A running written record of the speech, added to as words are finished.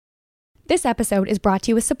This episode is brought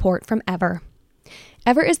to you with support from Ever.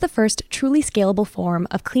 Ever is the first truly scalable form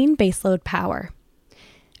of clean baseload power.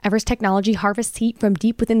 Ever's technology harvests heat from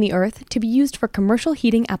deep within the earth to be used for commercial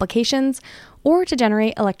heating applications or to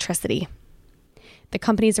generate electricity. The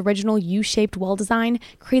company's original U-shaped well design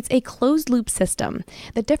creates a closed-loop system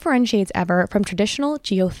that differentiates Ever from traditional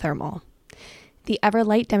geothermal. The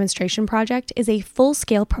Everlight demonstration project is a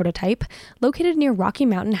full-scale prototype located near Rocky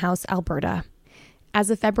Mountain House, Alberta. As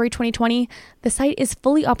of February 2020, the site is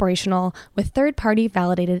fully operational with third-party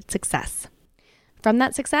validated success. From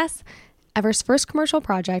that success, Ever's first commercial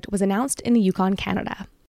project was announced in the Yukon, Canada.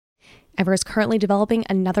 Ever is currently developing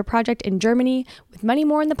another project in Germany with many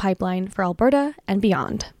more in the pipeline for Alberta and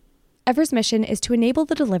beyond. Ever's mission is to enable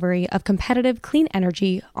the delivery of competitive clean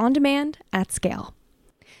energy on demand at scale.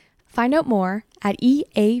 Find out more at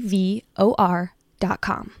eavor.com.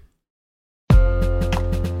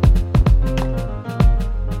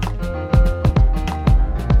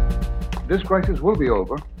 This crisis will be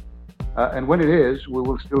over, and when it is, we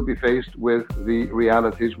will still be faced with the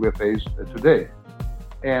realities we're faced today.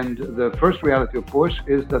 And the first reality, of course,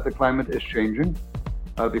 is that the climate is changing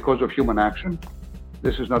because of human action.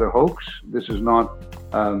 This is not a hoax. This is not,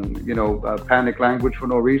 panic language for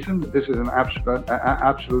no reason. This is an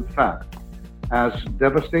absolute fact. As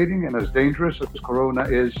devastating and as dangerous as Corona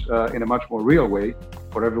is in a much more real way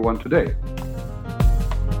for everyone today.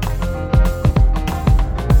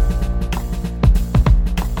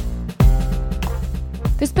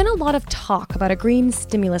 There's been a lot of talk about a green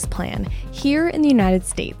stimulus plan here in the United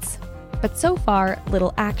States, but so far,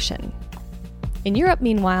 little action. In Europe,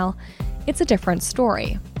 meanwhile, it's a different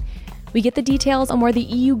story. We get the details on where the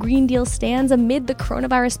EU Green Deal stands amid the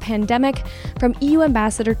coronavirus pandemic from EU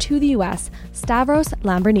Ambassador to the US, Stavros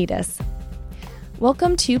Lambrinidis.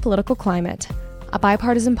 Welcome to Political Climate, a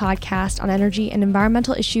bipartisan podcast on energy and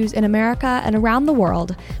environmental issues in America and around the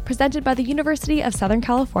world, presented by the University of Southern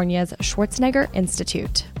California's Schwarzenegger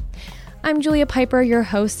Institute. I'm Julia Piper, your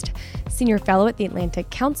host, Senior Fellow at the Atlantic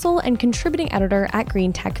Council and contributing editor at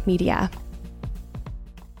Green Tech Media.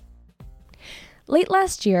 Late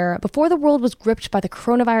last year, before the world was gripped by the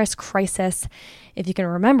coronavirus crisis, if you can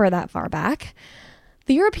remember that far back,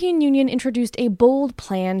 the European Union introduced a bold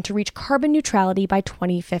plan to reach carbon neutrality by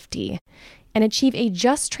 2050 and achieve a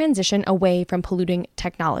just transition away from polluting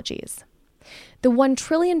technologies. The $1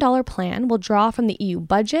 trillion plan will draw from the EU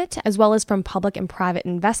budget, as well as from public and private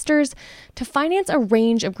investors, to finance a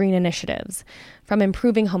range of green initiatives, from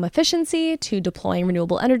improving home efficiency to deploying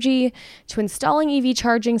renewable energy to installing EV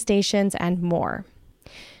charging stations and more.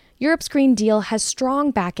 Europe's Green Deal has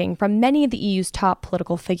strong backing from many of the EU's top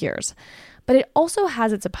political figures, but it also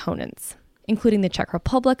has its opponents, including the Czech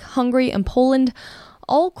Republic, Hungary, and Poland,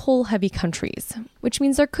 all coal-heavy countries, which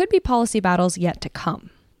means there could be policy battles yet to come.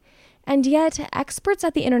 And yet, experts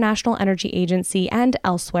at the International Energy Agency and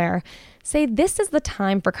elsewhere say this is the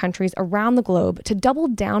time for countries around the globe to double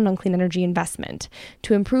down on clean energy investment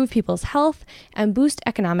to improve people's health and boost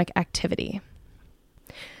economic activity.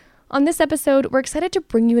 On this episode, we're excited to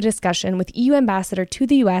bring you a discussion with EU Ambassador to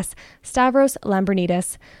the US, Stavros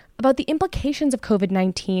Lambrinidis, about the implications of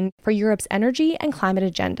COVID-19 for Europe's energy and climate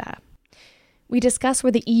agenda. We discuss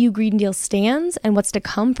where the EU Green Deal stands and what's to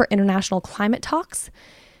come for international climate talks,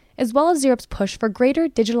 as well as Europe's push for greater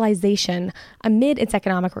digitalization amid its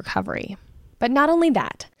economic recovery. But not only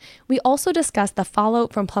that, we also discuss the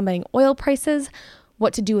fallout from plummeting oil prices,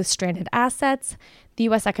 what to do with stranded assets, the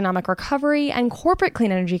U.S. economic recovery, and corporate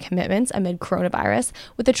clean energy commitments amid coronavirus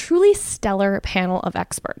with a truly stellar panel of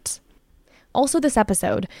experts. Also this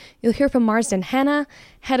episode, you'll hear from Marsden Hanna,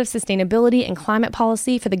 Head of Sustainability and Climate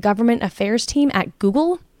Policy for the Government Affairs team at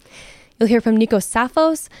Google. You'll hear from Nikos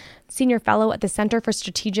Safos, Senior Fellow at the Center for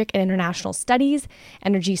Strategic and International Studies,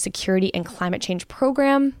 Energy Security and Climate Change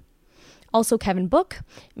Program. Also Kevin Book,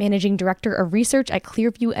 Managing Director of Research at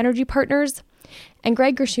Clearview Energy Partners. And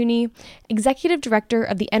Greg Gershuni, Executive Director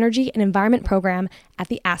of the Energy and Environment Program at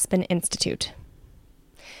the Aspen Institute.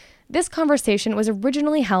 This conversation was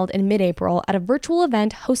originally held in mid-April at a virtual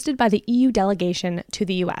event hosted by the EU delegation to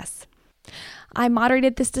the US. I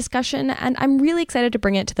moderated this discussion, and I'm really excited to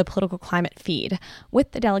bring it to the Political Climate feed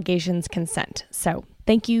with the delegation's consent, so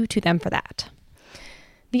thank you to them for that.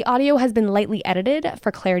 The audio has been lightly edited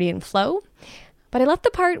for clarity and flow, but I left the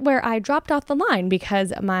part where I dropped off the line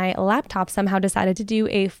because my laptop somehow decided to do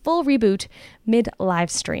a full reboot mid-live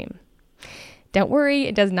stream. Don't worry,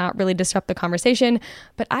 it does not really disrupt the conversation,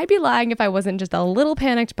 but I'd be lying if I wasn't just a little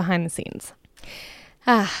panicked behind the scenes.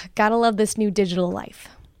 Gotta love this new digital life.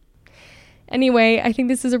 Anyway, I think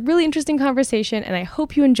this is a really interesting conversation, and I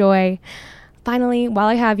hope you enjoy. Finally, while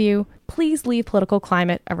I have you, please leave Political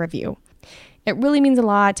Climate a review. It really means a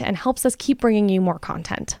lot and helps us keep bringing you more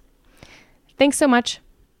content. Thanks so much.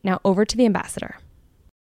 Now over to the ambassador.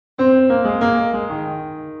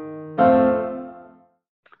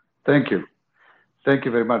 Thank you. Thank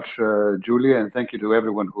you very much, Julia, and thank you to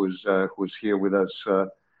everyone who's here with us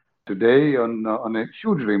today on a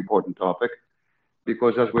hugely important topic,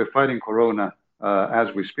 because as we're fighting Corona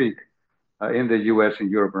as we speak in the U.S.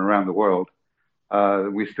 and Europe and around the world,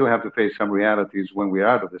 we still have to face some realities when we're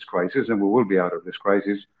out of this crisis, and we will be out of this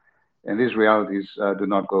crisis, and these realities do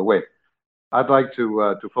not go away. I'd like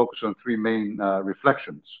to focus on three main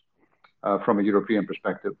reflections from a European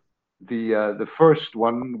perspective. The first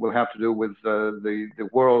one will have to do with the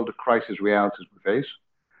world crisis realities we face.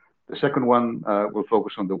 The second one will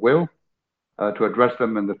focus on the will to address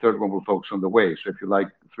them, and the third one will focus on the way. So if you like,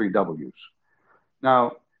 three W's.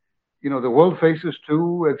 Now, the world faces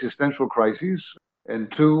two existential crises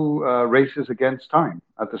and two races against time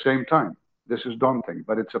at the same time. This is daunting,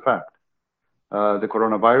 but it's a fact. The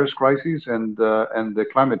coronavirus crisis and the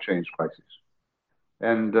climate change crisis.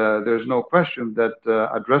 And there's no question that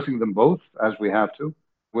addressing them both, as we have to,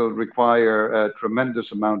 will require a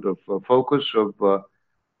tremendous amount of focus, of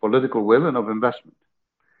political will, and of investment.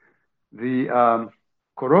 The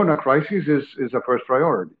corona crisis is a first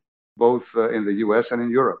priority, both in the US and in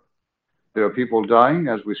Europe. There are people dying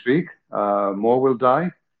as we speak. More will die.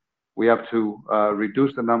 We have to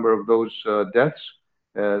reduce the number of those deaths,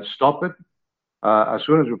 stop it as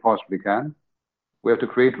soon as we possibly can. We have to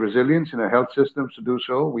create resilience in our health systems to do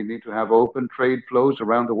so. We need to have open trade flows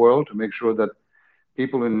around the world to make sure that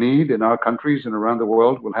people in need in our countries and around the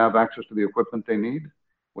world will have access to the equipment they need.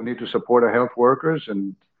 We need to support our health workers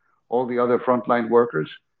and all the other frontline workers.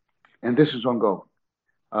 And this is ongoing.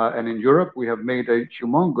 And in Europe, we have made a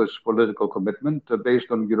humongous political commitment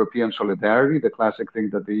based on European solidarity, the classic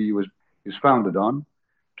thing that the EU is founded on,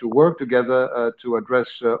 to work together to address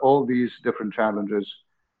all these different challenges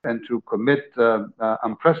and to commit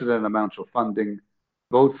unprecedented amounts of funding,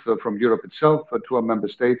 both from Europe itself to our member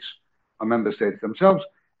states themselves,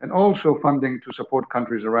 and also funding to support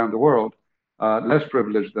countries around the world less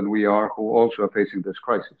privileged than we are, who also are facing this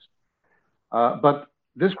crisis. But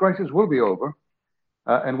this crisis will be over.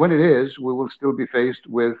 And when it is, we will still be faced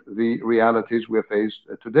with the realities we are faced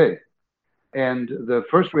today. And the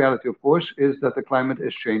first reality, of course, is that the climate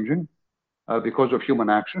is changing because of human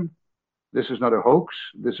action. This is not a hoax.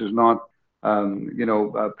 This is not,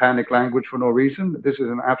 panic language for no reason. This is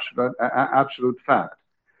an absolute fact.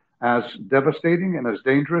 As devastating and as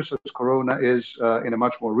dangerous as Corona is in a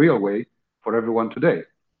much more real way for everyone today.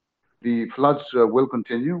 The floods will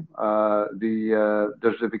continue. The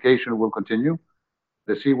desertification will continue.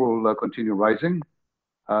 The sea will continue rising.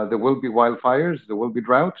 There will be wildfires. There will be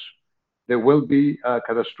droughts. There will be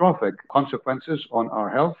catastrophic consequences on our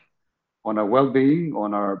health, on our well-being,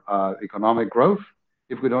 on our economic growth,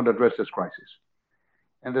 if we don't address this crisis.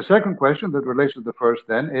 And the second question that relates to the first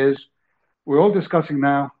then is, we're all discussing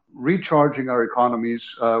now recharging our economies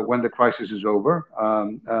when the crisis is over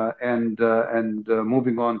and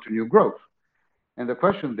moving on to new growth. And the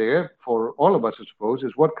question there for all of us, I suppose,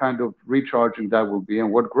 is what kind of recharging that will be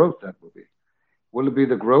and what growth that will be. Will it be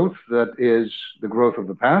the growth that is the growth of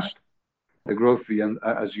the past, the growth, the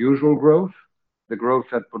as usual growth, the growth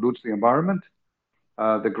that pollutes the environment,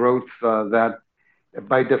 the growth that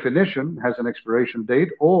by definition has an expiration date,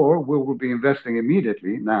 or we will be investing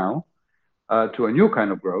immediately now to a new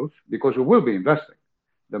kind of growth, because we will be investing.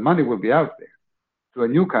 The money will be out there to a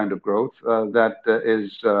new kind of growth that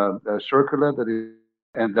is circular,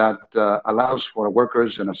 and that allows for our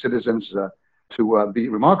workers and our citizens to be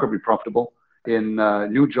remarkably profitable in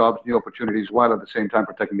new jobs, new opportunities, while at the same time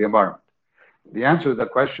protecting the environment. The answer to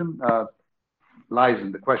that question lies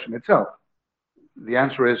in the question itself. The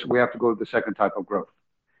answer is we have to go to the second type of growth.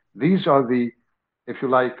 These are the, if you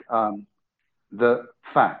like, the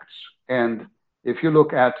facts. And if you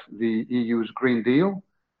look at the EU's Green Deal,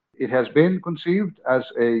 it has been conceived as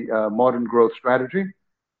a modern growth strategy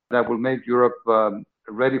that will make Europe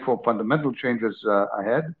ready for fundamental changes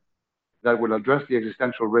ahead, that will address the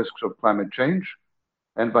existential risks of climate change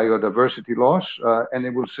and biodiversity loss, and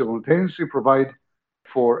it will simultaneously provide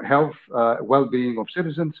for health, well-being of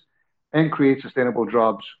citizens, and create sustainable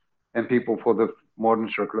jobs and people for the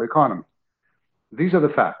modern circular economy. These are the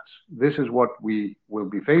facts. This is what we will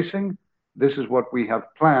be facing. This is what we have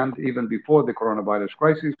planned even before the coronavirus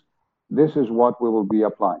crisis. This is what we will be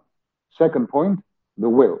applying. Second point, the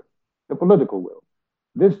will, the political will.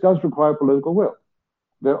 This does require political will.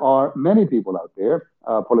 There are many people out there,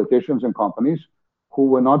 politicians and companies, who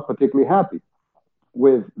were not particularly happy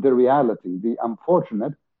with the reality, the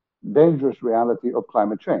unfortunate, dangerous reality of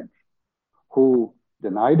climate change. who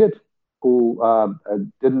denied it, who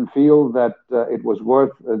didn't feel that it was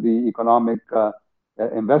worth the economic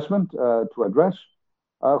investment to address,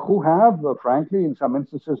 who have, frankly, in some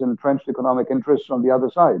instances, entrenched economic interests on the other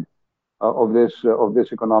side of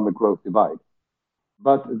this economic growth divide.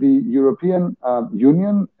 But the European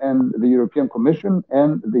Union and the European Commission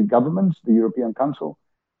and the governments, the European Council,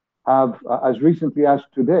 have, as recently as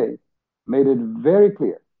today, made it very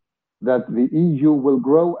clear that the EU will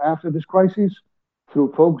grow after this crisis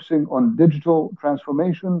through focusing on digital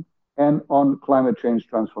transformation and on climate change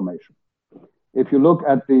transformation. If you look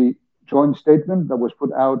at the joint statement that was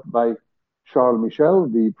put out by Charles Michel,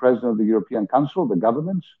 the President of the European Council, the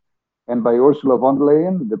governments, and by Ursula von der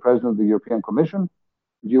Leyen, the President of the European Commission,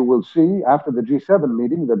 you will see after the G7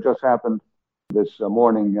 meeting that just happened this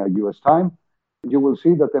morning, US time, you will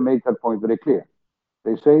see that they make that point very clear.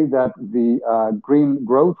 They say that the green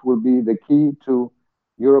growth will be the key to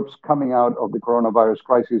Europe's coming out of the coronavirus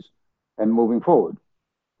crisis and moving forward.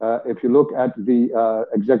 If you look at the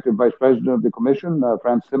Executive Vice President of the Commission,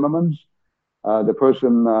 Frans Timmermans, the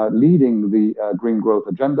person leading the green growth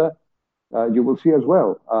agenda, you will see as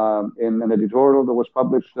well in an editorial that was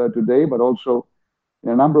published today, but also in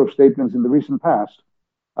a number of statements in the recent past,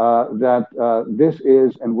 that this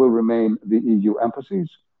is and will remain the EU emphasis.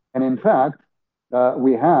 And in fact,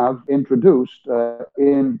 we have introduced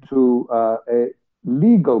into a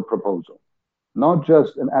legal proposal, not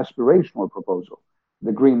just an aspirational proposal,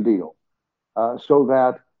 the Green Deal, so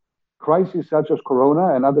that crises such as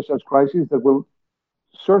Corona and other such crises that will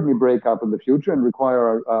certainly break up in the future and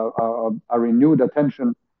require a renewed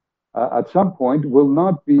attention at some point will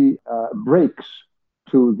not be breaks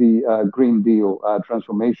to the Green Deal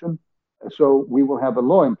transformation. So we will have a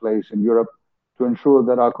law in place in Europe to ensure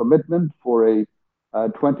that our commitment for a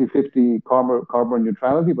 2050 carbon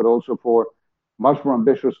neutrality, but also for much more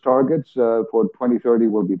ambitious targets for 2030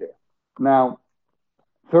 will be there. Now,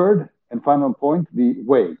 third and final point, the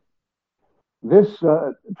way. This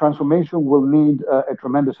transformation will need a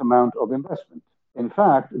tremendous amount of investment. In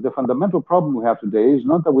fact, the fundamental problem we have today is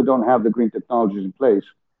not that we don't have the green technologies in place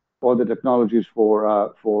or the technologies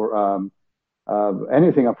for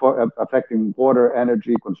anything affecting water,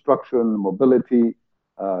 energy, construction, mobility,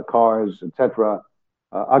 cars, etc.,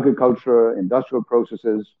 agriculture, industrial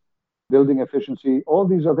processes, building efficiency, all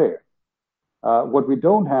these are there. What we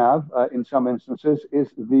don't have in some instances is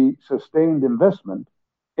the sustained investment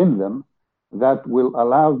in them that will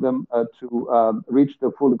allow them to reach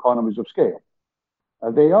the full economies of scale.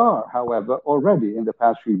 They are, however, already in the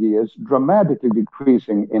past few years dramatically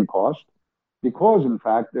decreasing in cost because, in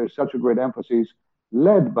fact, there's such a great emphasis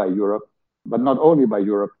led by Europe, but not only by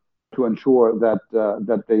Europe, to ensure that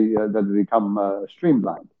they become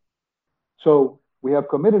streamlined. So we have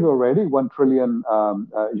committed already 1 trillion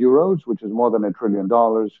euros, which is more than $1 trillion,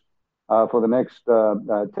 for the next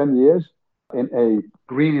 10 years in a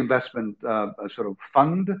green investment sort of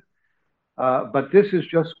fund. But this is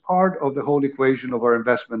just part of the whole equation of our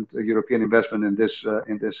investment, European investment in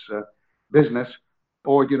this business,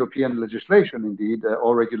 or European legislation, indeed,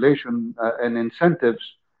 or regulation and incentives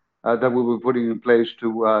that we were putting in place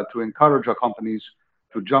to encourage our companies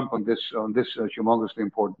to jump on this humongously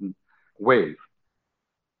important wave.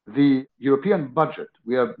 The European budget,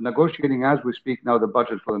 we are negotiating as we speak now the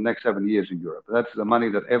budget for the next 7 years in Europe. That's the money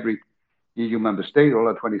that every EU member state, all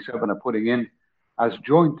our 27, are putting in as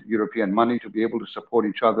joint European money to be able to support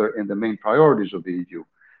each other in the main priorities of the EU.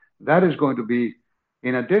 That is going to be,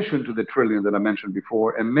 in addition to the trillion that I mentioned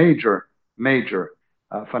before, a major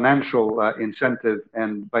financial incentive.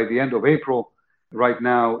 And by the end of April, right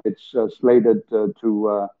now, it's slated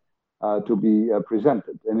to be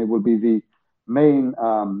presented. And it will be the main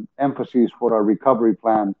emphasis for our recovery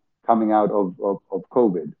plan coming out of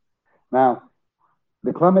COVID. Now,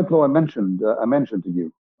 the climate law I mentioned to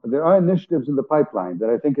you, there are initiatives in the pipeline that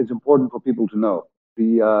I think is important for people to know.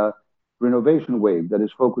 The renovation wave that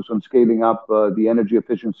is focused on scaling up the energy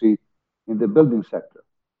efficiency in the building sector,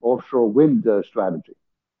 offshore wind strategy.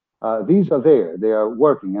 These are there, they are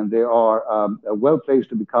working, and they are well placed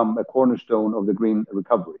to become a cornerstone of the green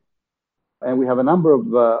recovery. And we have a number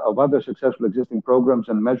of other successful existing programs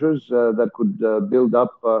and measures that could build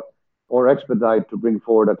up or expedite to bring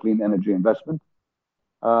forward a clean energy investment.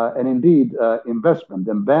 And indeed, investment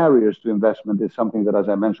and barriers to investment is something that, as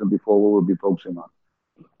I mentioned before, we will be focusing on.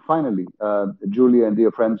 Finally, Julia and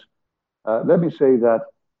dear friends, let me say that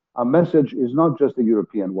our message is not just a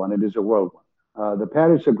European one, it is a world one. The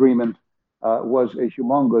Paris Agreement was a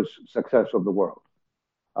humongous success of the world.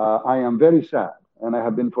 I am very sad, and I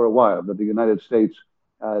have been for a while, that the United States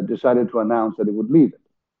decided to announce that it would leave it.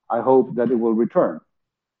 I hope that it will return.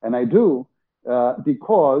 And I do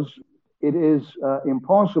because it is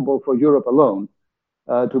impossible for Europe alone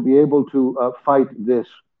to be able to fight this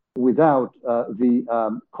without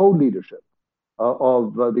the co-leadership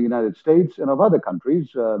of the United States and of other countries,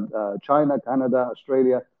 China, Canada,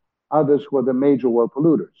 Australia, others who are the major world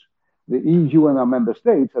polluters. The EU and our member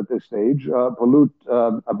states at this stage pollute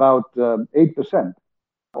about 8%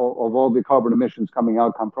 of all the carbon emissions coming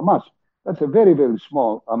out come from us. That's a very, very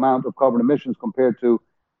small amount of carbon emissions compared to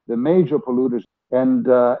the major polluters.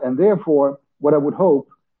 And therefore, what I would hope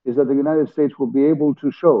is that the United States will be able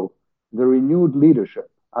to show the renewed leadership.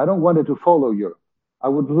 I don't want it to follow Europe. I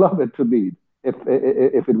would love it to lead if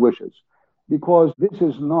it wishes, because this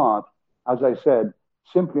is not, as I said,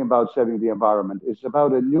 simply about saving the environment. It's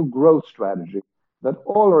about a new growth strategy that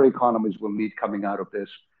all our economies will need coming out of this.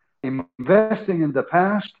 Investing in the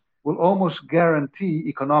past will almost guarantee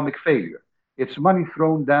economic failure. It's money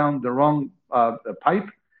thrown down the wrong pipe,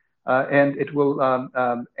 and it will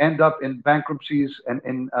end up in bankruptcies and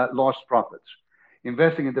in lost profits.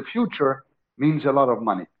 Investing in the future means a lot of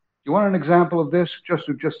money. You want an example of this? Just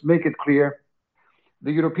to make it clear,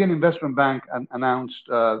 the European Investment Bank announced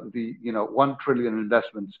the 1 trillion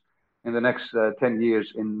investments in the next 10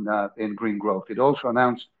 years in green growth. It also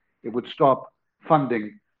announced it would stop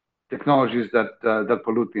funding technologies that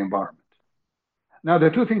pollute the environment. Now, there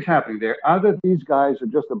are two things happening there. Either these guys are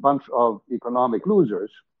just a bunch of economic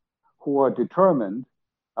losers who are determined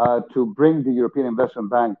to bring the European Investment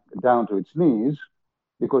Bank down to its knees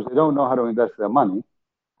because they don't know how to invest their money.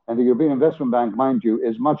 And the European Investment Bank, mind you,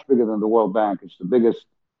 is much bigger than the World Bank. It's the biggest,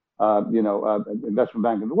 investment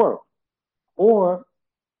bank in the world. Or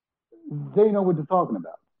they know what they're talking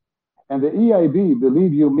about. And the EIB,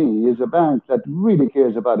 believe you me, is a bank that really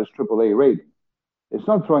cares about its AAA rating. It's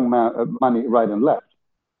not throwing money right and left.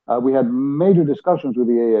 We had major discussions with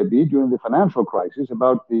the EIB during the financial crisis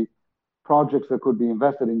about the projects that could be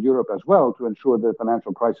invested in Europe as well to ensure the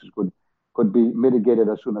financial crisis could be mitigated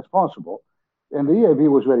as soon as possible. And the EIB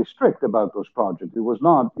was very strict about those projects. It was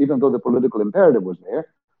not, even though the political imperative was there,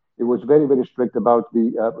 it was very, very strict about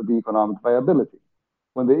the economic viability.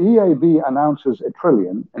 When the EIB announces $1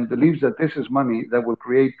 trillion and believes that this is money that will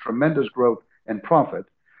create tremendous growth and profit,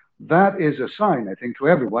 that is a sign, I think, to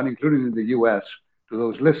everyone, including in the US, to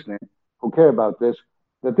those listening who care about this,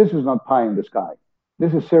 that this is not pie in the sky.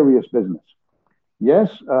 This is serious business. Yes,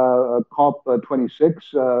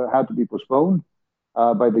 COP26 had to be postponed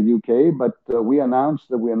by the UK, but we announced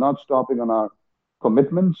that we are not stopping on our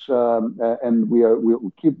commitments, and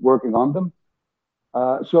we'll keep working on them.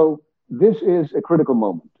 So this is a critical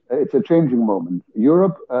moment. It's a changing moment.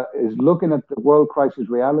 Europe is looking at the world crisis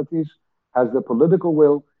realities, has the political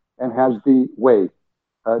will, and has the way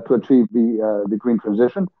to achieve the green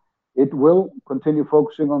transition. It will continue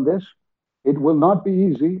focusing on this. It will not be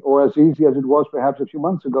easy, or as easy as it was perhaps a few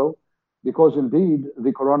months ago, because indeed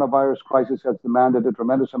the coronavirus crisis has demanded a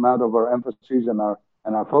tremendous amount of our emphasis and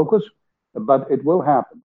our focus, but it will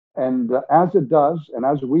happen. And as it does, and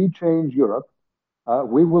as we change Europe,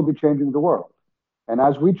 we will be changing the world. And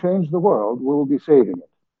as we change the world, we will be saving it.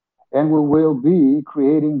 And we will be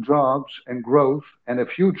creating jobs and growth and a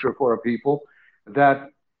future for our people that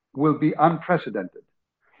will be unprecedented.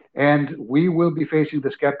 And we will be facing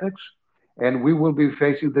the skeptics, and we will be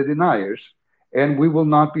facing the deniers, and we will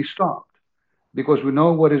not be stopped because we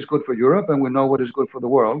know what is good for Europe and we know what is good for the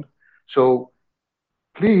world. So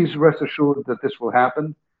please rest assured that this will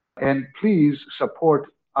happen, and please support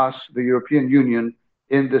us, the European Union,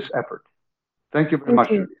 in this effort. Thank you very much,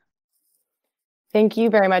 Julia. Thank you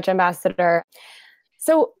very much, Ambassador.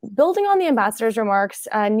 So building on the ambassador's remarks,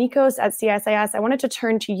 Nikos at CSIS, I wanted to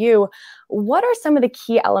turn to you. What are some of the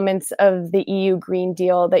key elements of the EU Green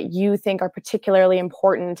Deal that you think are particularly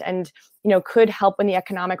important and could help in the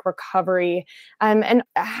economic recovery? And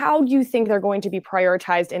how do you think they're going to be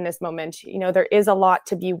prioritized in this moment? There is a lot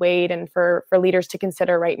to be weighed and for leaders to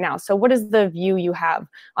consider right now. So what is the view you have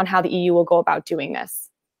on how the EU will go about doing this?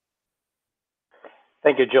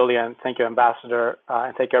 Thank you, Julian. Thank you, Ambassador.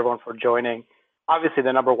 And thank you, everyone, for joining. Obviously,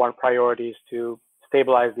 the number one priority is to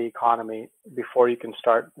stabilize the economy before you can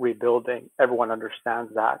start rebuilding. Everyone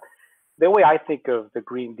understands that. The way I think of the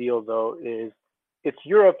Green Deal, though, is it's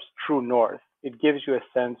Europe's true north. It gives you a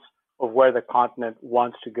sense of where the continent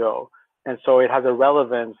wants to go. And so it has a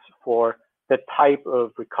relevance for the type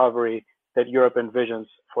of recovery that Europe envisions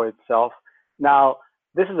for itself. Now,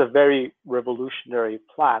 this is a very revolutionary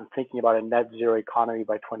plan, thinking about a net zero economy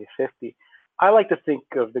by 2050. I like to think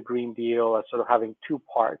of the Green Deal as sort of having two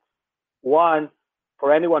parts. One,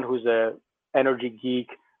 for anyone who's an energy geek,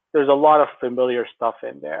 there's a lot of familiar stuff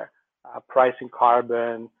in there. Pricing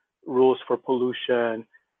carbon, rules for pollution,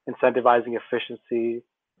 incentivizing efficiency,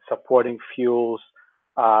 supporting fuels,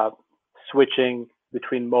 uh, switching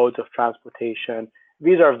between modes of transportation.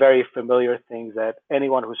 These are very familiar things that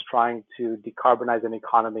anyone who's trying to decarbonize an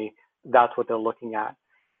economy, that's what they're looking at.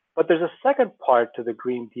 But there's a second part to the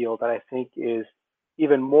Green Deal that I think is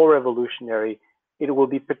even more revolutionary. It will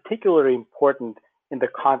be particularly important in the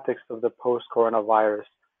context of the post-coronavirus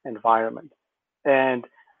environment. And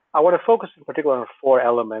I want to focus in particular on four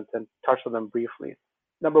elements and touch on them briefly.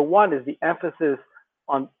 Number one is the emphasis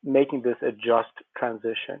on making this a just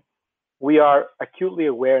transition. We are acutely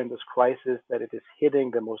aware in this crisis that it is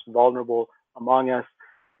hitting the most vulnerable among us.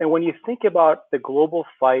 And when you think about the global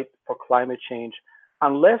fight for climate change,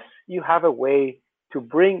 unless you have a way to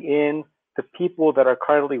bring in the people that are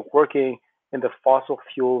currently working in the fossil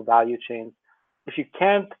fuel value chains, if you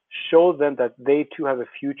can't show them that they too have a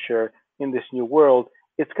future in this new world,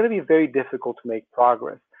 it's going to be very difficult to make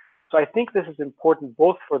progress. So I think this is important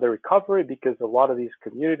both for the recovery, because a lot of these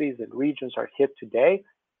communities and regions are hit today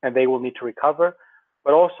and they will need to recover,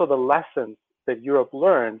 but also the lessons that Europe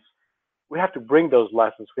learns. We have to bring those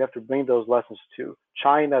lessons. We have to bring those lessons to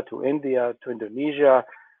China, to India, to Indonesia.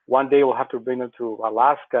 One day we'll have to bring them to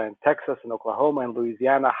Alaska and Texas and Oklahoma and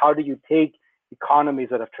Louisiana. How do you take economies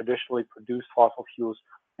that have traditionally produced fossil fuels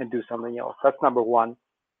and do something else? That's number one.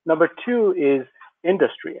 Number two is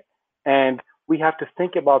industry. And we have to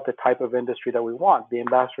think about the type of industry that we want. The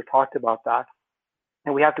ambassador talked about that.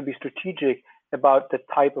 And we have to be strategic about the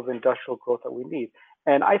type of industrial growth that we need.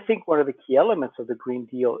 And I think one of the key elements of the Green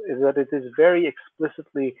Deal is that it is very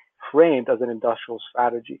explicitly framed as an industrial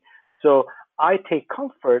strategy. So I take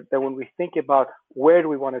comfort that when we think about where do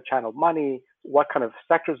we want to channel money, what kind of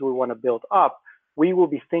sectors we want to build up, we will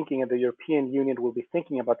be thinking, and the European Union will be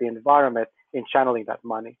thinking about the environment in channeling that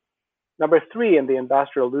money. Number three, and the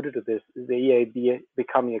ambassador alluded to this, is the EIB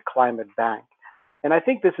becoming a climate bank. And I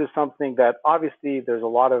think this is something that obviously there's a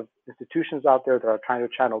lot of institutions out there that are trying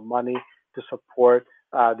to channel money to support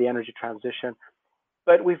the energy transition.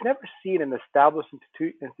 But we've never seen an established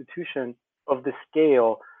institution of the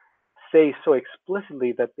scale say so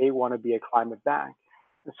explicitly that they want to be a climate bank.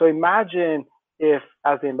 And so imagine if,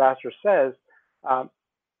 as the ambassador says,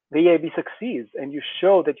 the EIB succeeds and you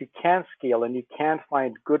show that you can scale and you can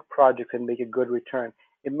find good projects and make a good return.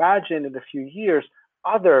 Imagine in a few years,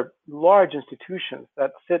 other large institutions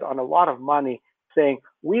that sit on a lot of money saying,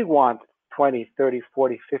 we want 20, 30,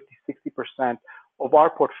 40, 50, 60% of our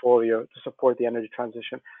portfolio to support the energy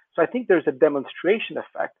transition. So I think there's a demonstration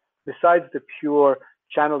effect besides the pure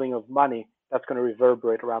channeling of money that's going to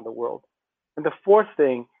reverberate around the world. And the fourth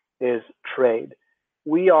thing is trade.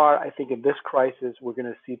 We are, I think, in this crisis, we're going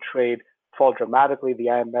to see trade fall dramatically. The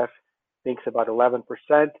IMF thinks about 11%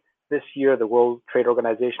 this year. The World Trade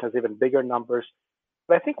Organization has even bigger numbers.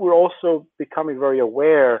 But I think we're also becoming very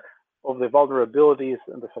aware of the vulnerabilities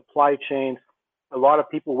in the supply chains. A lot of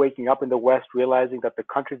people waking up in the West realizing that the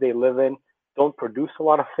countries they live in don't produce a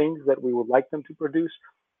lot of things that we would like them to produce.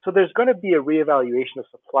 So there's going to be a reevaluation of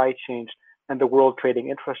supply chains and the world trading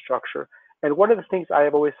infrastructure. And one of the things I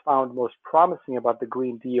have always found most promising about the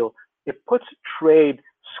Green Deal, it puts trade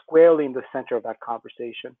squarely in the center of that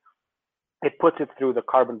conversation. It puts it through the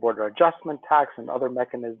carbon border adjustment tax and other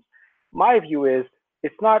mechanisms. My view is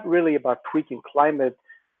it's not really about tweaking climate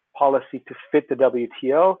policy to fit the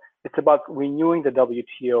WTO. It's about renewing the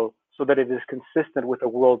WTO so that it is consistent with a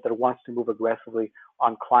world that wants to move aggressively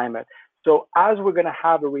on climate. So as we're going to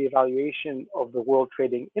have a reevaluation of the world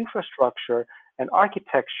trading infrastructure and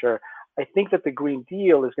architecture, I think that the Green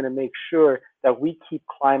Deal is going to make sure that we keep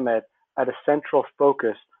climate at a central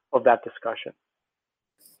focus of that discussion.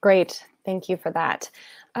 Great. Thank you for that.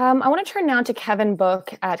 I want to turn now to Kevin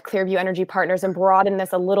Book at Clearview Energy Partners and broaden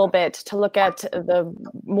this a little bit to look at the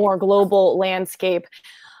more global landscape.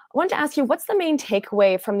 I wanted to ask you, what's the main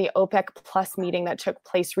takeaway from the OPEC Plus meeting that took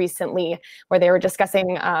place recently, where they were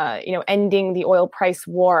discussing, ending the oil price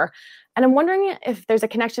war? And I'm wondering if there's a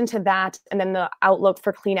connection to that and then the outlook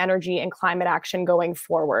for clean energy and climate action going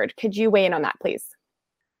forward. Could you weigh in on that, please?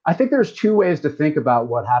 I think there's two ways to think about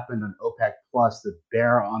what happened on OPEC Plus that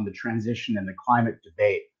bear on the transition and the climate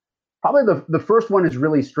debate. Probably the first one is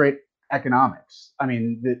really straight economics. I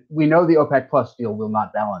mean, we know the OPEC Plus deal will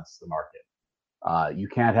not balance the market. You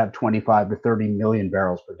can't have 25 to 30 million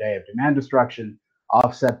barrels per day of demand destruction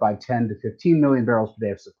offset by 10 to 15 million barrels per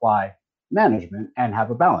day of supply management and have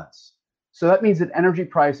a balance. So that means that energy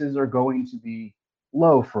prices are going to be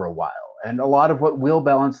low for a while. And a lot of what will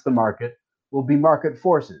balance the market will be market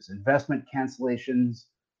forces, investment cancellations,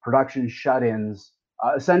 production shut-ins,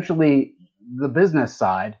 essentially the business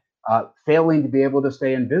side failing to be able to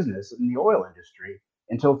stay in business in the oil industry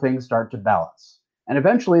until things start to balance. And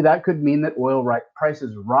eventually that could mean that oil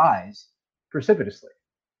prices rise precipitously.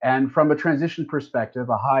 And from a transition perspective,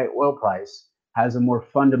 a high oil price has a more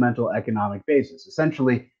fundamental economic basis.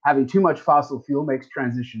 Essentially, having too much fossil fuel makes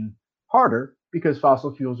transition harder because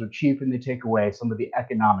fossil fuels are cheap and they take away some of the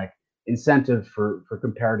economic incentive for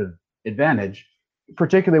comparative advantage,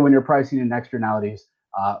 particularly when you're pricing in externalities,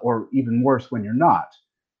 or even worse when you're not.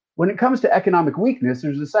 When it comes to economic weakness,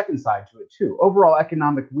 there's a second side to it too. Overall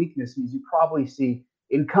economic weakness means you probably see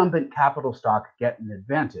incumbent capital stock get an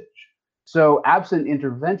advantage. So absent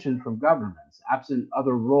intervention from governments, absent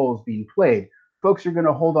other roles being played, folks are going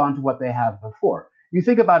to hold on to what they have before. You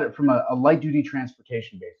think about it from a light-duty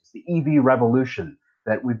transportation basis, the EV revolution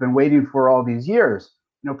that we've been waiting for all these years.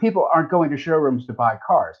 People aren't going to showrooms to buy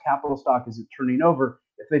cars. Capital stock isn't turning over.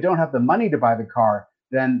 If they don't have the money to buy the car,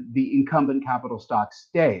 then the incumbent capital stock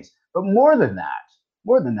stays. But more than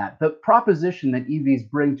that, the proposition that EVs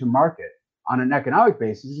bring to market on an economic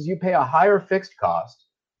basis is you pay a higher fixed cost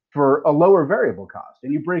for a lower variable cost,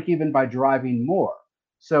 and you break even by driving more.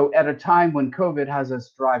 So at a time when COVID has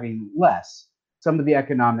us driving less, some of the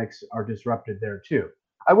economics are disrupted there too.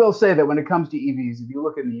 I will say that when it comes to EVs, if you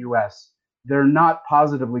look in the US, they're not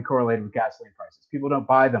positively correlated with gasoline prices. People don't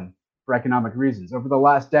buy them for economic reasons. Over the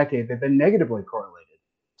last decade, they've been negatively correlated.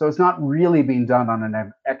 So it's not really being done on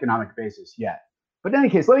an economic basis yet. But in any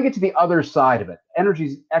case, let me get to the other side of it.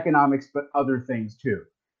 Energy's economics, but other things too.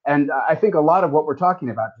 And I think a lot of what we're talking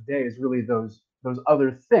about today is really those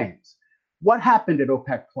other things. What happened at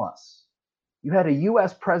OPEC Plus? You had a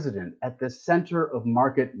US president at the center of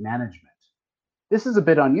market management. This is a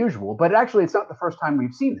bit unusual, but actually it's not the first time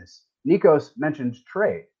we've seen this. Nikos mentioned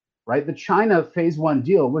trade, right? The China phase one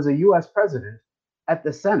deal was a US president at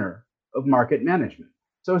the center of market management.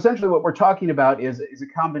 So essentially what we're talking about is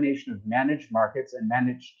a combination of managed markets and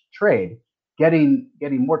managed trade getting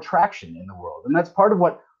more traction in the world. And that's part of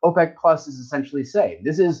what OPEC Plus is essentially saying.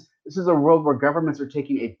 This is a world where governments are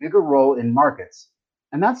taking a bigger role in markets.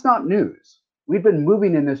 And that's not news. We've been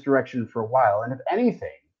moving in this direction for a while. And if anything,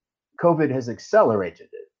 COVID has accelerated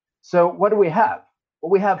it. So what do we have?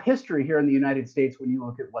 Well, we have history here in the United States when you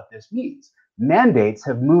look at what this means. Mandates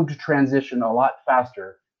have moved transition a lot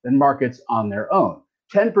faster than markets on their own.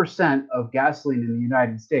 10% of gasoline in the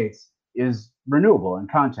United States is renewable in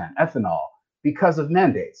content, ethanol, because of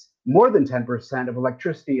mandates. More than 10% of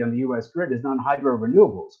electricity on the US grid is non-hydro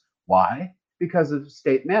renewables. Why? Because of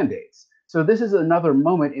state mandates. So this is another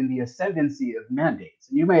moment in the ascendancy of mandates.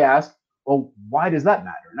 And you may ask, well, why does that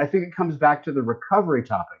matter? And I think it comes back to the recovery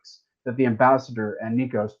topics that the ambassador and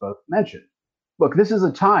Nikos both mentioned. Look, this is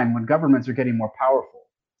a time when governments are getting more powerful.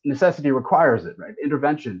 Necessity requires it, right?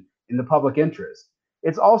 Intervention in the public interest.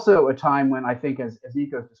 It's also a time when I think, as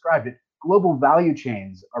Nikos described it, global value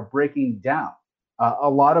chains are breaking down. A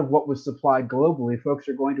lot of what was supplied globally, folks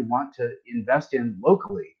are going to want to invest in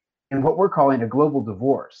locally in what we're calling a global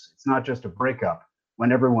divorce. It's not just a breakup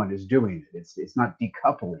when everyone is doing it. It's not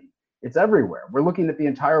decoupling. It's everywhere. We're looking at the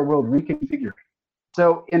entire world reconfiguring.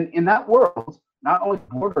 So in that world, not only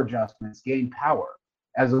border adjustments gain power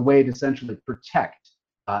as a way to essentially protect.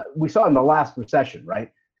 We saw in the last recession,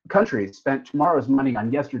 right? Countries spent tomorrow's money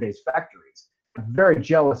on yesterday's factories. Very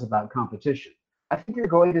jealous about competition. I think you're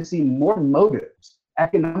going to see more motives,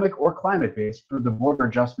 economic or climate-based, for the border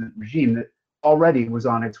adjustment regime that already was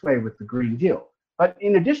on its way with the Green Deal. But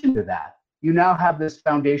in addition to that, you now have this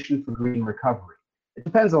foundation for green recovery. It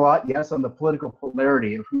depends a lot, yes, on the political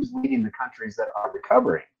polarity of who's leading the countries that are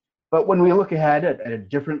recovering. But when we look ahead at a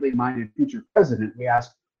differently minded future president, we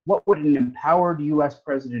ask, what would an empowered US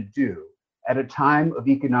president do at a time of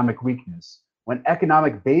economic weakness when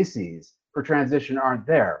economic bases for transition aren't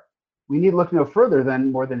there? We need look no further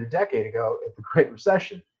than more than a decade ago at the Great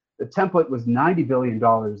Recession. The template was $90 billion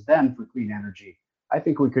then for clean energy. I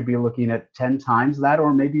think we could be looking at 10 times that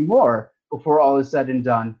or maybe more before all is said and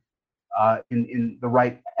done in the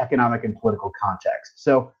right economic and political context.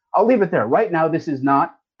 So I'll leave it there. Right now, this is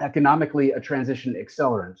not economically a transition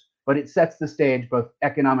accelerant, but it sets the stage both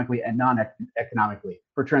economically and non-economically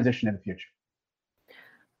for transition in the future.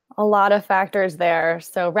 A lot of factors there.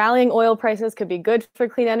 So rallying oil prices could be good for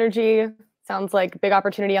clean energy. Sounds like a big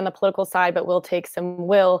opportunity on the political side, but will take some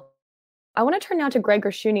will. I want to turn now to Greg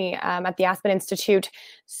Gershuni at the Aspen Institute.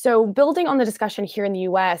 So building on the discussion here in the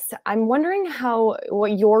US, I'm wondering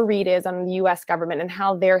what your read is on the US government and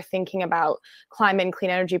how they're thinking about climate and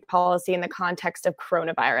clean energy policy in the context of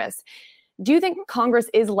coronavirus. Do you think Congress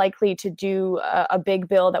is likely to do a big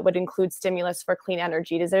bill that would include stimulus for clean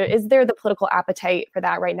energy? Is there the political appetite for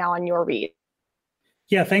that right now on your read?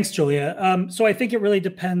 Yeah, thanks, Julia. So I think it really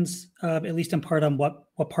depends, at least in part, on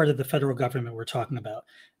what part of the federal government we're talking about.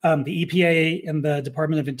 The EPA and the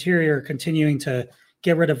Department of Interior are continuing to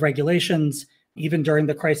get rid of regulations. Even during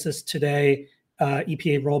the crisis today,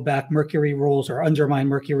 EPA rolled back mercury rules or undermined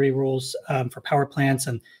mercury rules for power plants.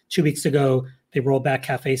 And 2 weeks ago, they rolled back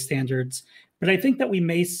CAFE standards. But I think that we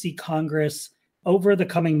may see Congress over the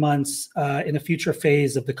coming months in a future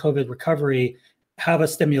phase of the COVID recovery have a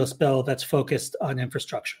stimulus bill that's focused on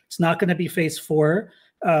infrastructure. It's not going to be phase 4,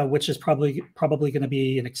 which is probably going to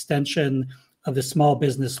be an extension of the small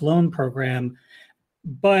business loan program,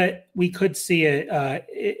 but we could see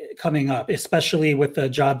it coming up, especially with the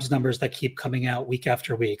jobs numbers that keep coming out week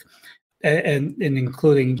after week, and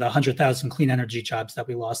including the 100,000 clean energy jobs that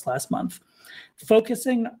we lost last month.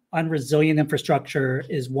 Focusing on resilient infrastructure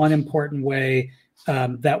is one important way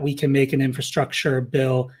that we can make an infrastructure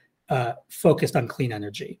bill focused on clean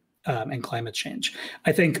energy and climate change.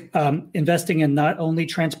 I think investing in not only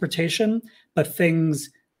transportation, but things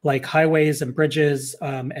like highways and bridges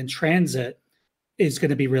and transit is going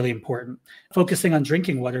to be really important. Focusing on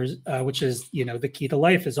drinking water, which is the key to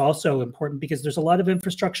life, is also important because there's a lot of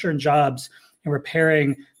infrastructure and jobs in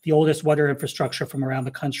repairing the oldest water infrastructure from around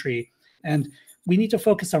the country. And we need to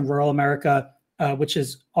focus on rural America, which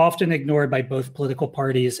is often ignored by both political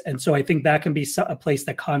parties. And so I think that can be a place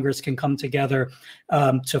that Congress can come together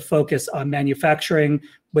to focus on manufacturing,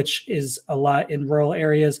 which is a lot in rural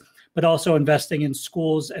areas, but also investing in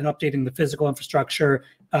schools and updating the physical infrastructure,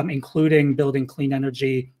 including building clean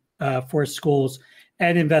energy for schools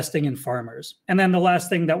and investing in farmers. And then the last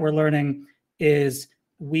thing that we're learning is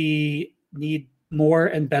we need more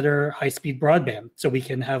and better high-speed broadband so we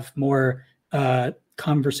can have more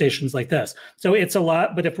conversations like this. So it's a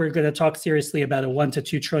lot, but if we're going to talk seriously about a $1 to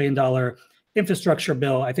 $2 trillion infrastructure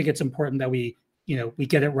bill, I think it's important that we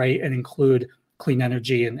get it right and include clean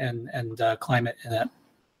energy and climate in it.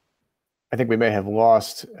 I think we may have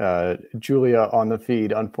lost Julia on the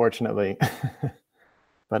feed, unfortunately,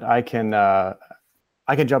 but I can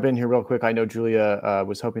jump in here real quick. I know Julia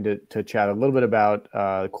was hoping to chat a little bit about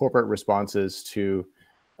corporate responses to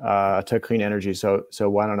clean energy. So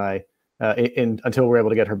why don't I? Until we're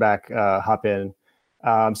able to get her back, hop in.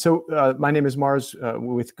 So my name is Mars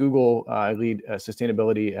with Google. I lead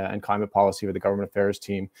sustainability and climate policy with the government affairs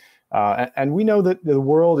team. And we know that the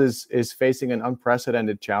world is facing an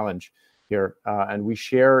unprecedented challenge here. And we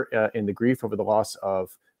share in the grief over the loss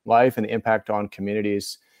of life and the impact on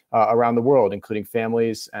communities around the world, including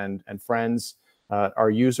families and friends,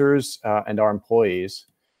 our users and our employees.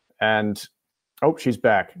 And, oh, she's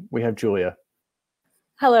back. We have Julia.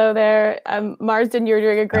 Hello there. Marsden, you're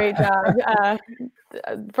doing a great job.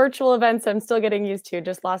 Virtual events, I'm still getting used to,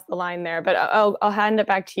 just lost the line there. But I'll hand it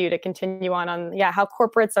back to you to continue on how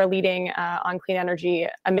corporates are leading on clean energy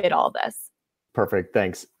amid all this. Perfect,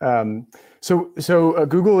 thanks. So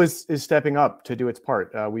Google is stepping up to do its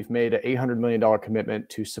part. We've made an $800 million commitment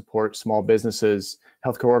to support small businesses,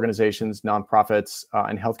 healthcare organizations, nonprofits,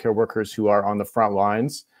 and healthcare workers who are on the front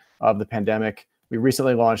lines of the pandemic. We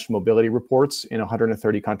recently launched mobility reports in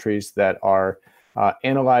 130 countries that are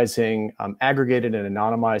analyzing aggregated and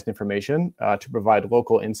anonymized information to provide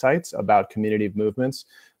local insights about community movements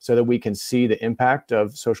so that we can see the impact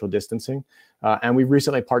of social distancing. And we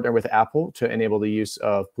recently partnered with Apple to enable the use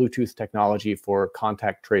of Bluetooth technology for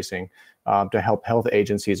contact tracing to help health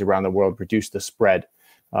agencies around the world reduce the spread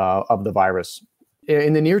of the virus.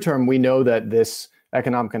 In the near term, we know that this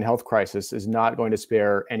economic and health crisis is not going to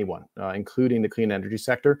spare anyone, including the clean energy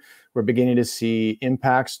sector. We're beginning to see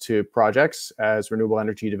impacts to projects as renewable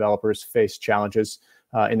energy developers face challenges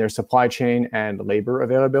in their supply chain and labor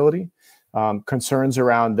availability. Concerns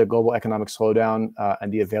around the global economic slowdown and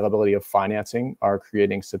the availability of financing are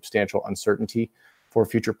creating substantial uncertainty for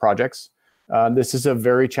future projects. This is a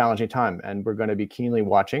very challenging time, and we're going to be keenly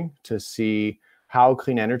watching to see how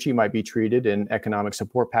clean energy might be treated in economic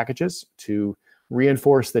support packages to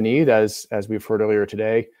reinforce the need, as we've heard earlier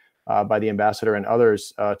today by the ambassador and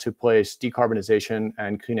others, to place decarbonization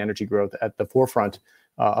and clean energy growth at the forefront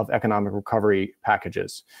of economic recovery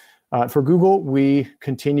packages. For Google, we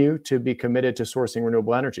continue to be committed to sourcing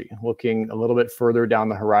renewable energy. Looking a little bit further down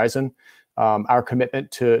the horizon, our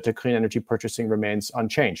commitment to clean energy purchasing remains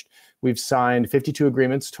unchanged. We've signed 52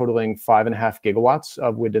 agreements totaling 5.5 gigawatts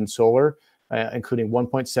of wind and solar, including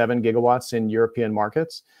 1.7 gigawatts in European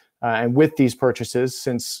markets. And with these purchases,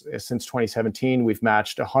 since 2017, we've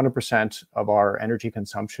matched 100% of our energy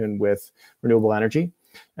consumption with renewable energy.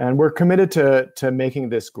 And we're committed to making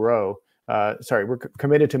this grow. We're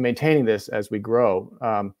committed to maintaining this as we grow.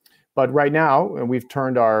 But right now, we've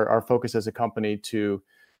turned our focus as a company to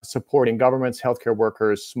supporting governments, healthcare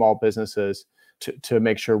workers, small businesses to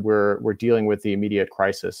make sure we're dealing with the immediate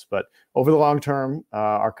crisis. But over the long term,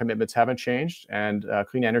 our commitments haven't changed, and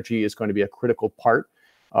clean energy is going to be a critical part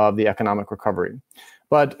of the economic recovery.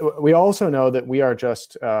 But we also know that we are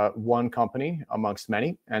just one company amongst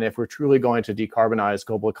many. And if we're truly going to decarbonize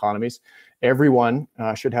global economies, everyone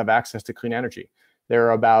should have access to clean energy. There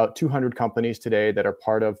are about 200 companies today that are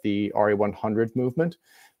part of the RE100 movement.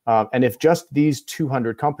 And if just these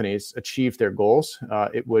 200 companies achieve their goals,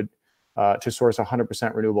 it would, to source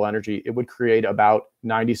 100% renewable energy, it would create about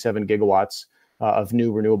 97 gigawatts of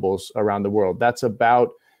new renewables around the world. That's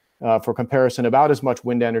about, for comparison, about as much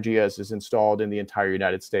wind energy as is installed in the entire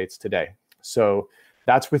United States today. So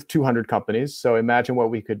that's with 200 companies. So imagine what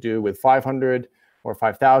we could do with 500 or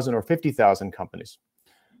 5,000 or 50,000 companies.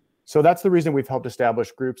 So that's the reason we've helped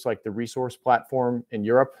establish groups like the Resource Platform in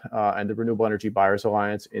Europe and the Renewable Energy Buyers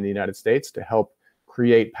Alliance in the United States to help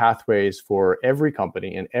create pathways for every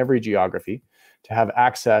company in every geography to have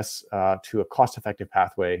access to a cost-effective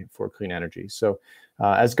pathway for clean energy. So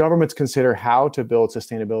as governments consider how to build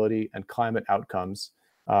sustainability and climate outcomes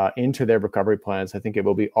into their recovery plans, I think it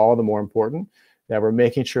will be all the more important that we're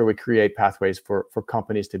making sure we create pathways for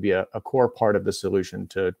companies to be a core part of the solution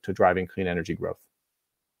to driving clean energy growth.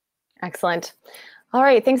 Excellent. All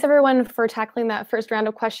right. Thanks, everyone, for tackling that first round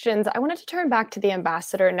of questions. I wanted to turn back to the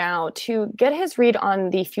ambassador now to get his read on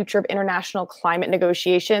the future of international climate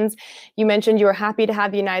negotiations. You mentioned you were happy to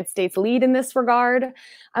have the United States lead in this regard.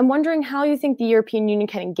 I'm wondering how you think the European Union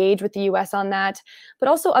can engage with the US on that, but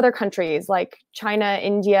also other countries like China,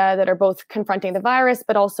 India, that are both confronting the virus,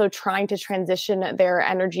 but also trying to transition their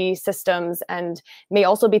energy systems and may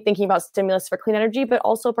also be thinking about stimulus for clean energy, but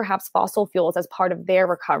also perhaps fossil fuels as part of their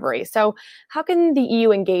recovery. So how can the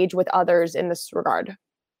EU engage with others in this regard?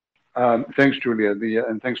 Thanks, Julia,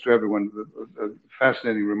 and thanks to everyone.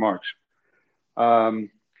 Fascinating remarks.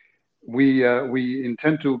 We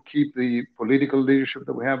intend to keep the political leadership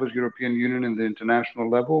that we have as European Union in the international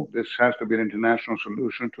level. This has to be an international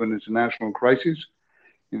solution to an international crisis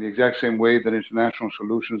in the exact same way that international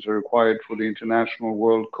solutions are required for the international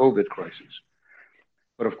world COVID crisis.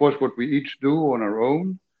 But of course, what we each do on our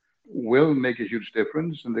own will make a huge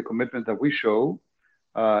difference, and the commitment that we show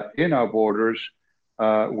in our borders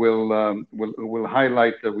will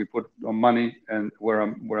highlight that we put our money and where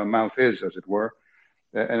our mouth is, as it were,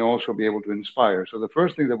 and also be able to inspire. So the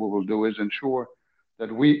first thing that we will do is ensure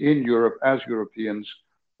that we in Europe, as Europeans,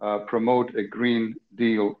 promote a Green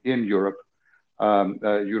Deal in Europe,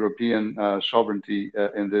 European sovereignty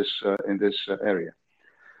in this area.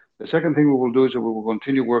 The second thing we will do is that we will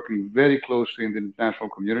continue working very closely in the international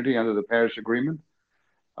community under the Paris Agreement,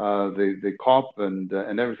 the COP and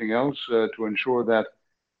everything else to ensure that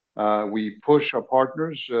we push our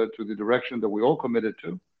partners to the direction that we all committed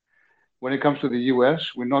to. When it comes to the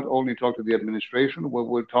US, we not only talk to the administration,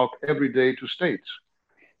 we'll talk every day to states,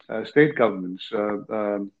 state governments,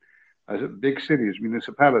 big cities,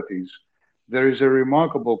 municipalities. There is a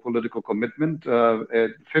remarkable political commitment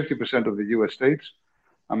at 50% of the US states,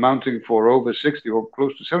 amounting for over 60 or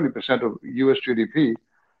close to 70% of US GDP,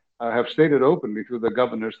 have stated openly through the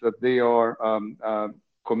governors that they are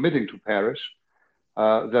committing to Paris,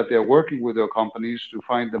 that they're working with their companies to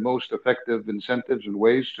find the most effective incentives and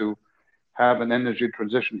ways to have an energy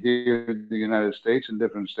transition here in the United States, in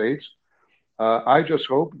different states. I just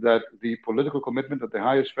hope that the political commitment at the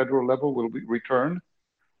highest federal level will be returned,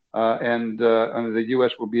 and the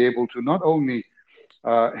US will be able to not only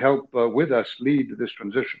help with us lead this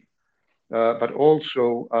transition, but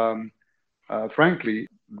also, frankly,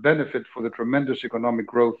 benefit for the tremendous economic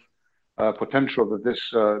growth potential that this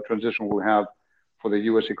transition will have for the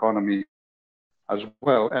US economy as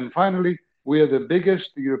well. And finally, we are the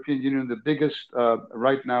biggest, the European Union, the biggest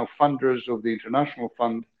right now funders of the International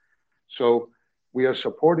Fund. So we are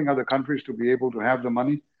supporting other countries to be able to have the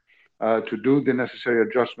money to do the necessary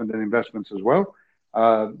adjustment and investments as well.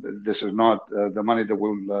 This is not the money that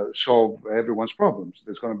will solve everyone's problems.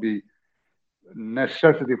 There's going to be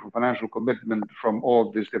necessity for financial commitment from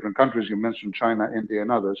all these different countries. You mentioned China, India,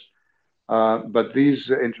 and others. But these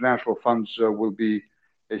international funds will be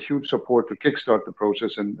a huge support to kickstart the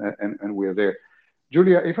process, and we're there.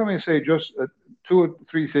 Julia, if I may say just 2 or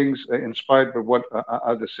 3 things inspired by what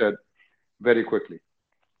others said very quickly.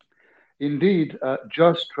 Indeed,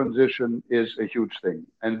 just transition is a huge thing.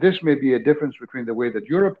 And this may be a difference between the way that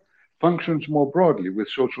Europe functions more broadly with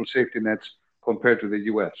social safety nets compared to the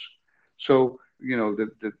US. So, you know,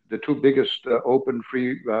 the 2 biggest open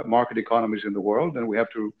free market economies in the world, and we have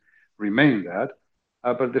to remain that.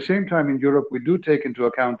 But at the same time, in Europe, we do take into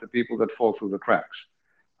account the people that fall through the cracks.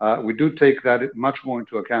 We do take that much more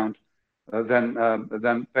into account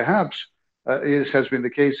than perhaps has been the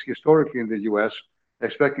case historically in the U.S.,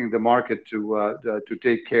 expecting the market to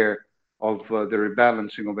take care of the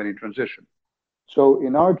rebalancing of any transition. So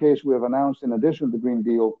in our case, we have announced, in addition to the Green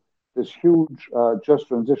Deal, this huge just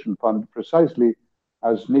transition fund, precisely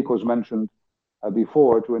as Nikos mentioned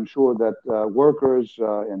before, to ensure that workers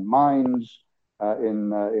in mines,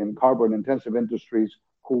 in carbon-intensive industries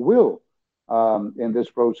who will, in this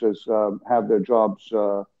process, have their jobs,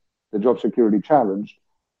 the job security challenged,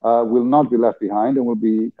 will not be left behind and will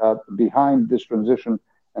be behind this transition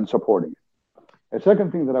and supporting it. A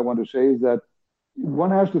second thing that I want to say is that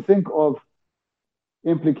one has to think of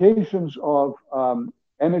implications of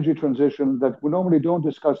energy transition that we normally don't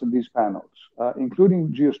discuss in these panels,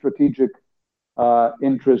 including geostrategic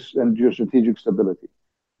interests and geostrategic stability.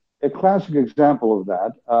 A classic example of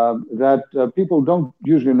that that people don't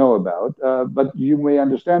usually know about, but you may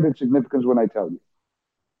understand its significance when I tell you.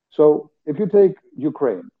 So if you take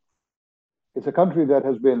Ukraine, it's a country that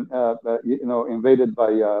has been invaded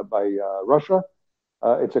by Russia.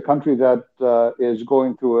 It's a country that is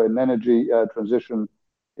going through an energy transition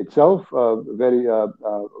itself, very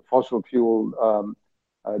fossil fuel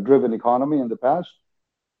driven economy in the past.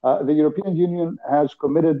 The European Union has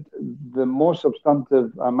committed the more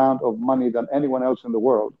substantive amount of money than anyone else in the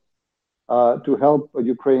world to help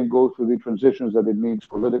Ukraine go through the transitions that it needs,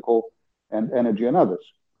 political and energy and others.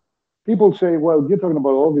 People say, well, you're talking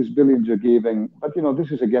about all these billions you're giving, but this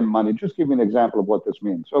is again money. Just give me an example of what this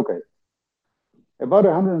means. Okay. About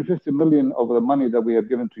 150 million of the money that we have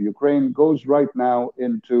given to Ukraine goes right now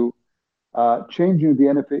into changing the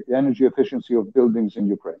energy efficiency of buildings in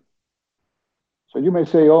Ukraine. So you may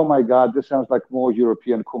say, oh my God, this sounds like more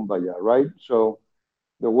European kumbaya, right? So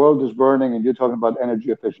the world is burning and you're talking about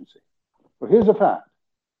energy efficiency. But here's a fact.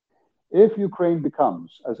 If Ukraine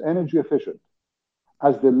becomes as energy efficient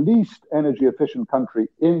as the least energy efficient country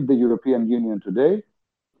in the European Union today,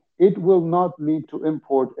 it will not need to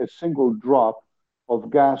import a single drop of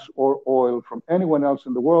gas or oil from anyone else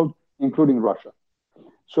in the world, including Russia.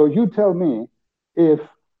 So you tell me if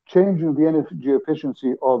changing the energy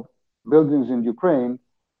efficiency of buildings in Ukraine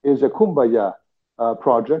is a kumbaya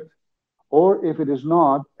project, or if it is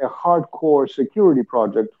not a hardcore security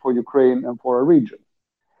project for Ukraine and for a region.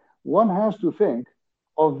 One has to think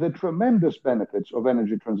of the tremendous benefits of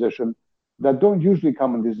energy transition that don't usually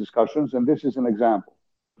come in these discussions, and this is an example.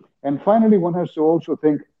 And finally, one has to also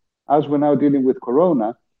think, as we're now dealing with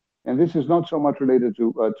Corona, and this is not so much related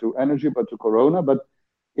to energy, but to Corona, but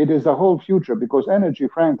it is the whole future, because energy,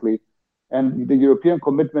 frankly, and the European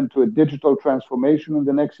commitment to a digital transformation in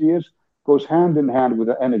the next years goes hand in hand with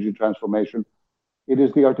the energy transformation. It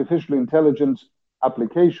is the artificial intelligence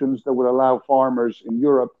applications that will allow farmers in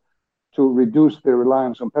Europe to reduce their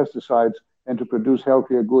reliance on pesticides and to produce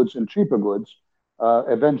healthier goods and cheaper goods,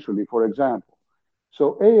 eventually, for example.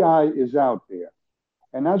 So AI is out there.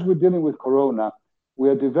 And as we're dealing with Corona, we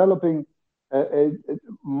are developing a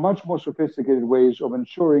much more sophisticated ways of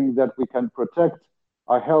ensuring that we can protect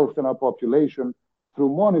our health and our population through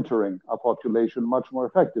monitoring our population much more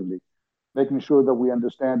effectively, making sure that we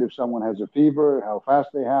understand if someone has a fever, how fast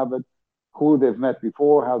they have it, who they've met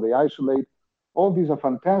before, how they isolate. All these are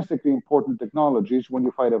fantastically important technologies when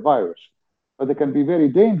you fight a virus, but they can be very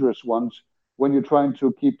dangerous ones when you're trying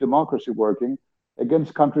to keep democracy working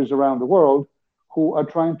against countries around the world who are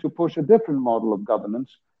trying to push a different model of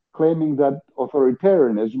governance, claiming that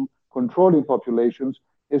authoritarianism, controlling populations,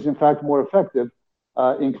 is in fact more effective,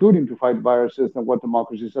 including to fight viruses, than what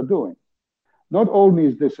democracies are doing. Not only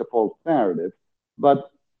is this a false narrative,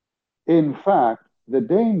 but in fact, the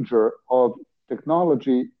danger of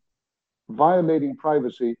technology violating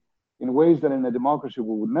privacy in ways that in a democracy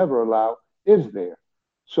we would never allow is there.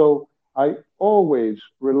 So I always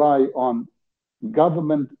rely on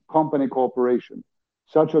government company cooperation,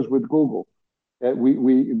 such as with Google.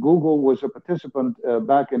 Google was a participant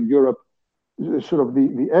back in Europe. Sort of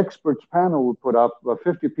the experts panel would put up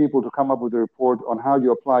 50 people to come up with a report on how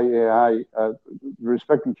you apply AI,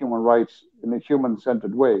 respecting human rights in a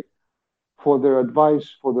human-centered way, for their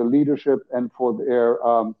advice, for their leadership, and for their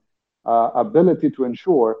ability to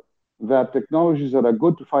ensure that technologies that are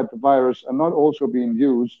good to fight the virus are not also being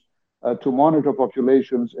used to monitor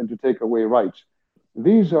populations and to take away rights.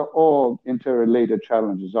 These are all interrelated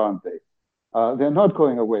challenges, aren't they? They're not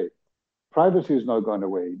going away. Privacy is not going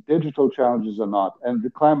away. Digital challenges are not, and the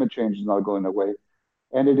climate change is not going away.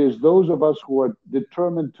 And it is those of us who are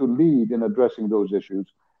determined to lead in addressing those issues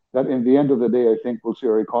that in the end of the day, I think we'll see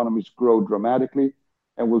our economies grow dramatically,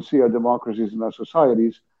 and we'll see our democracies and our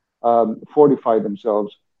societies fortify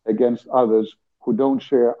themselves against others who don't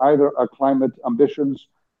share either our climate ambitions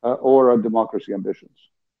or our democracy ambitions.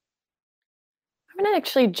 I'm going to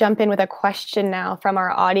actually jump in with a question now from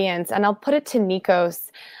our audience, and I'll put it to Nikos.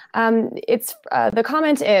 The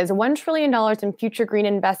comment is $1 trillion in future green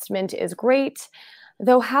investment is great,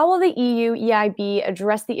 though how will the EU EIB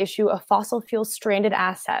address the issue of fossil fuel stranded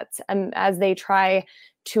assets as they try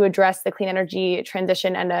to address the clean energy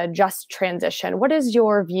transition and a just transition? What is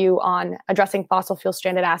your view on addressing fossil fuel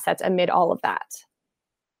stranded assets amid all of that?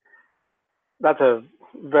 That's a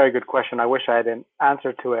very good question. I wish I had an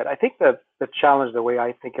answer to it. I think that the challenge, the way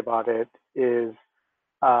I think about it, is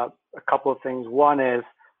a couple of things. One is,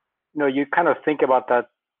 you kind of think about that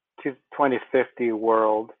 2050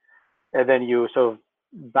 world, and then you sort of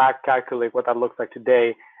back calculate what that looks like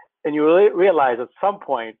today, and you realize at some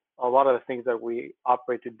point a lot of the things that we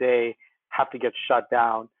operate today have to get shut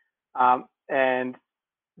down, and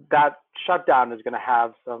that shutdown is going to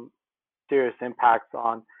have some serious impacts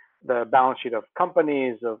on the balance sheet of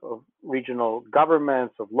companies, of regional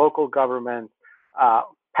governments, of local governments,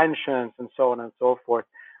 pensions, and so on and so forth.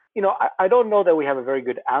 I don't know that we have a very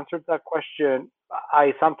good answer to that question.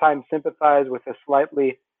 I sometimes sympathize with a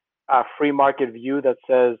slightly free market view that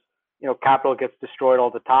says, capital gets destroyed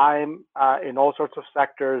all the time in all sorts of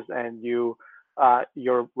sectors, and your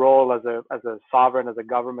role as a sovereign, as a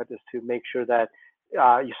government, is to make sure that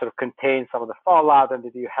you sort of contain some of the fallout and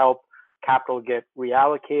that you help capital get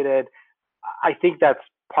reallocated. I think that's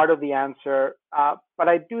part of the answer, but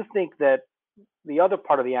I do think that the other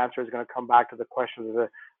part of the answer is going to come back to the question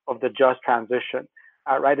of the just transition,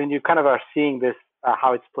 right? And you kind of are seeing this,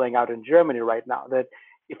 how it's playing out in Germany right now, that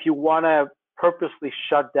if you want to purposely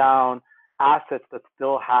shut down assets that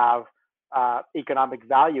still have economic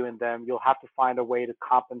value in them, you'll have to find a way to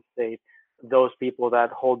compensate those people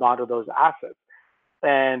that hold on to those assets.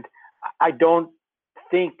 And I don't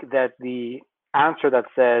think that the answer that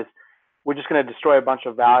says we're just going to destroy a bunch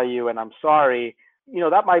of value and I'm sorry,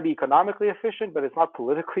 that might be economically efficient, but it's not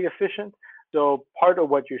politically efficient. So part of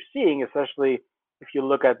what you're seeing, especially if you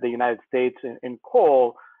look at the United States in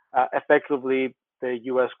coal, effectively the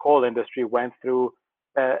U.S. coal industry went through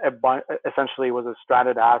essentially was a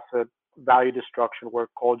stranded asset value destruction where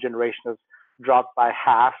coal generation has dropped by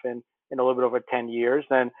half in a little bit over 10 years.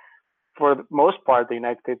 And for the most part, the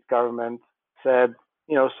United States government said,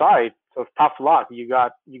 sorry, so tough luck. You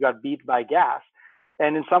got beat by gas.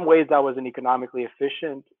 And in some ways, that was an economically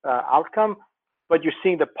efficient outcome. But you're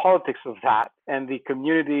seeing the politics of that and the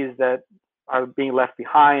communities that are being left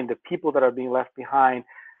behind, the people that are being left behind.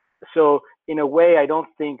 So in a way, I don't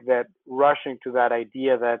think that rushing to that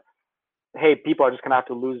idea that, hey, people are just going to have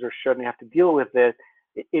to lose their shirt and have to deal with it,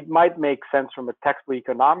 it might make sense from a textbook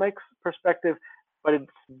economics perspective, but it's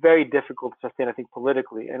very difficult to sustain, I think,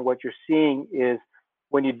 politically. And what you're seeing is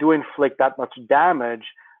when you do inflict that much damage,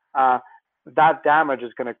 that damage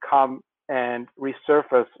is going to come and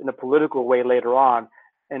resurface in a political way later on.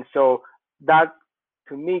 And so that,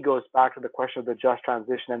 to me, goes back to the question of the just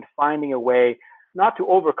transition and finding a way not to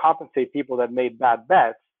overcompensate people that made bad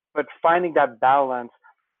bets, but finding that balance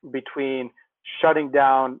between shutting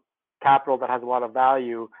down capital that has a lot of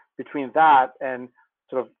value, between that and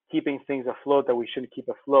sort of keeping things afloat that we shouldn't keep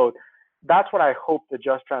afloat. That's what I hope the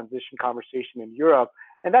just transition conversation in Europe,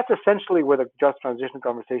 and that's essentially where the just transition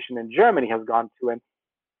conversation in Germany has gone to. And,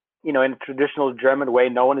 in a traditional German way,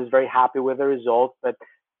 no one is very happy with the results, but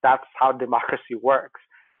that's how democracy works.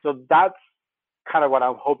 So that's kind of what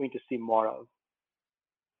I'm hoping to see more of.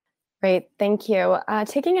 Great, thank you.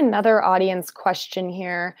 Taking another audience question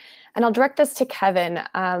here, and I'll direct this to Kevin,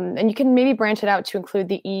 and you can maybe branch it out to include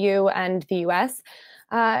the EU and the US.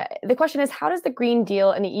 The question is, how does the Green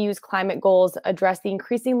Deal and the EU's climate goals address the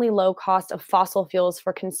increasingly low cost of fossil fuels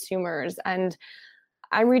for consumers? And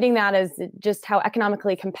I'm reading that as just how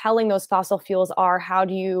economically compelling those fossil fuels are. How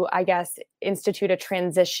do you, I guess, institute a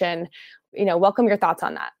transition? Welcome your thoughts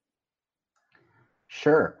on that.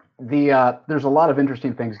 Sure. There's a lot of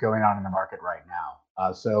interesting things going on in the market right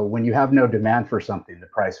now. So when you have no demand for something, the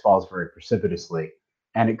price falls very precipitously,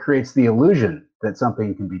 and it creates the illusion that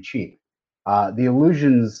something can be cheap. The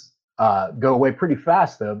illusions go away pretty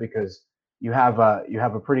fast, though, because you have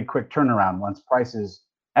a pretty quick turnaround once prices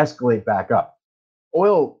escalate back up.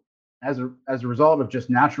 Oil, as a result of just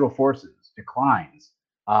natural forces, declines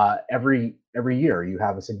every year. You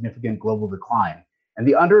have a significant global decline, and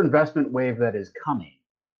the underinvestment wave that is coming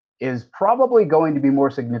is probably going to be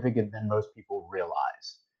more significant than most people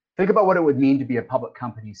realize. Think about what it would mean to be a public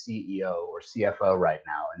company CEO or CFO right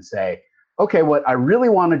now and say, okay, what I really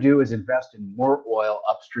want to do is invest in more oil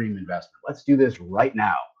upstream investment. Let's do this right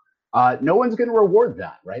now. no one's going to reward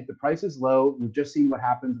that, right? The price is low. We've just seen what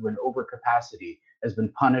happens when overcapacity has been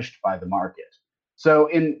punished by the market. So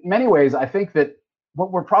in many ways, I think that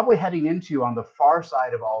what we're probably heading into on the far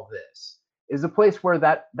side of all this is a place where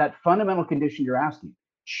that fundamental condition you're asking,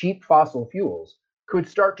 cheap fossil fuels, could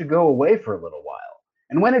start to go away for a little while.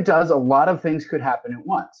 And when it does, a lot of things could happen at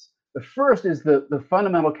once. The first is the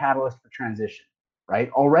fundamental catalyst for transition, right?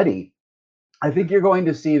 Already, I think you're going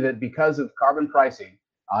to see that because of carbon pricing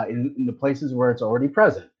in the places where it's already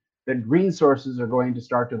present, that green sources are going to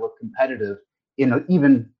start to look competitive in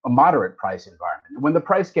even a moderate price environment. And when the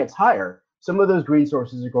price gets higher, some of those green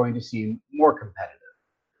sources are going to seem more competitive.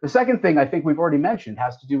 The second thing I think we've already mentioned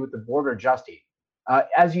has to do with the border adjusting.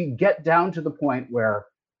 As you get down to the point where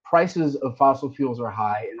prices of fossil fuels are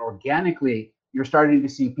high and organically you're starting to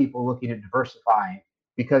see people looking at diversifying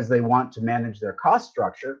because they want to manage their cost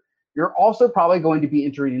structure, you're also probably going to be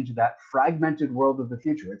entering into that fragmented world of the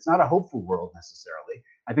future. It's not a hopeful world necessarily.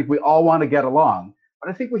 I think we all want to get along, but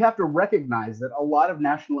I think we have to recognize that a lot of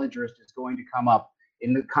national interest is going to come up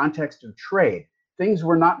in the context of trade. Things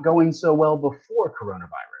were not going so well before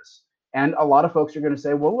coronavirus. And a lot of folks are going to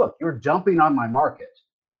say, well, look, you're dumping on my market.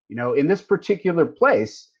 You know, in this particular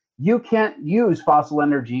place, you can't use fossil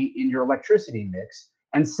energy in your electricity mix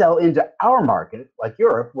and sell into our market, like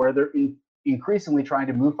Europe, where they're increasingly trying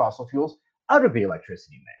to move fossil fuels out of the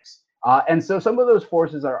electricity mix. And so some of those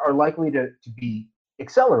forces are likely to be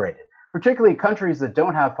accelerated, particularly countries that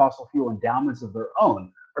don't have fossil fuel endowments of their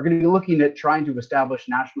own are going to be looking at trying to establish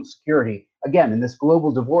national security, again, in this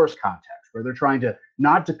global divorce context, where they're trying to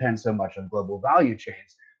not depend so much on global value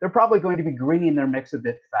chains. They're probably going to be greening their mix a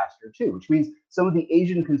bit faster too, which means some of the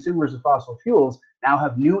Asian consumers of fossil fuels now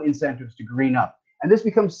have new incentives to green up. And this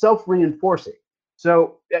becomes self-reinforcing.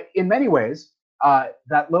 So in many ways,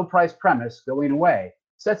 that low price premise going away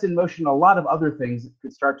sets in motion a lot of other things that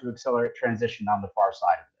could start to accelerate transition on the far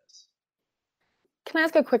side of this. Can I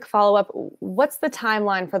ask a quick follow-up? What's the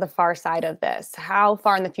timeline for the far side of this? How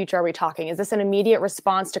far in the future are we talking? Is this an immediate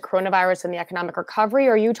response to coronavirus and the economic recovery,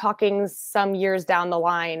 or are you talking some years down the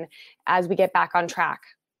line as we get back on track?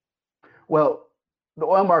 Well, the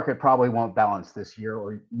oil market probably won't balance this year,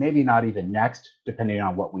 or maybe not even next, depending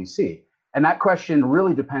on what we see. And that question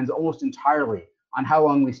really depends almost entirely on how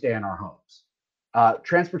long we stay in our homes.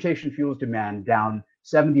 Transportation fuels demand down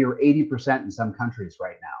 70 or 80% in some countries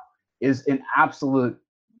right now is an absolute,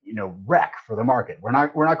 wreck for the market. We're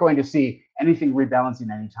not going to see anything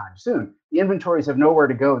rebalancing anytime soon. The inventories have nowhere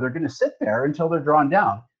to go. They're going to sit there until they're drawn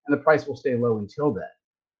down, and the price will stay low until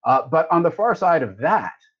then. But on the far side of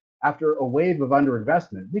that, after a wave of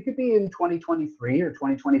underinvestment, we could be in 2023 or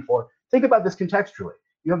 2024. Think about this contextually.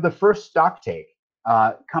 You have the first stock take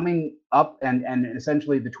coming up and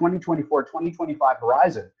essentially the 2024-2025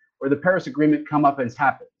 horizon where the Paris Agreement come up and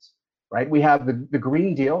happens, right? We have the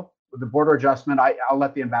Green Deal with the border adjustment. I'll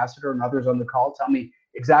let the ambassador and others on the call tell me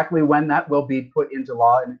exactly when that will be put into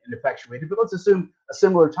law and effectuated, but let's assume a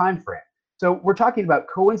similar time frame. So we're talking about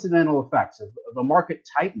coincidental effects of a market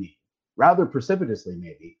tightening, rather precipitously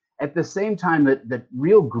maybe, at the same time that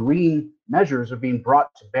real green measures are being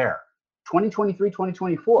brought to bear. 2023,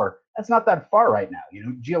 2024, that's not that far right now.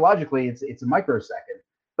 Geologically, it's a microsecond.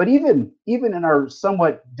 But even in our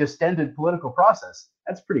somewhat distended political process,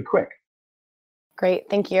 that's pretty quick. Great,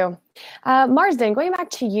 thank you. Marsden, going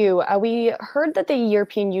back to you, we heard that the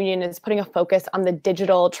European Union is putting a focus on the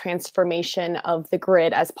digital transformation of the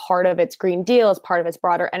grid as part of its Green Deal, as part of its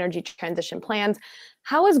broader energy transition plans.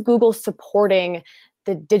 How is Google supporting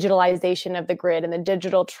the digitalization of the grid and the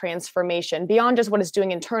digital transformation beyond just what it's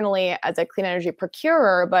doing internally as a clean energy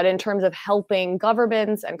procurer, but in terms of helping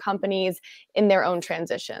governments and companies in their own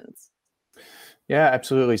transitions? Yeah,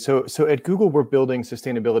 absolutely. So at Google, we're building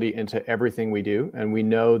sustainability into everything we do. And we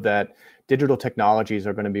know that digital technologies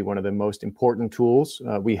are going to be one of the most important tools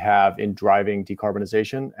we have in driving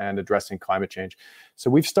decarbonization and addressing climate change. So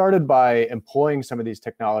we've started by employing some of these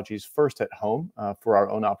technologies first at home for our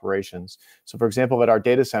own operations. So for example, at our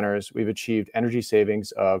data centers, we've achieved energy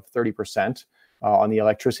savings of 30% on the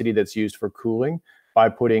electricity that's used for cooling by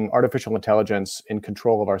putting artificial intelligence in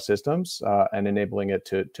control of our systems and enabling it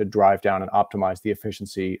to drive down and optimize the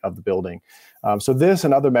efficiency of the building. So this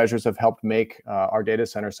and other measures have helped make our data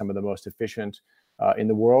centers some of the most efficient in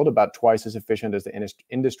the world, about twice as efficient as the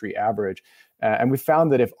industry average. And we found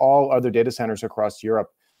that if all other data centers across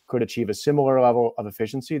Europe could achieve a similar level of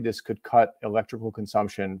efficiency, this could cut electrical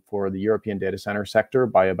consumption for the European data center sector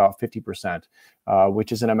by about 50%,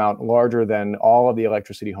 which is an amount larger than all of the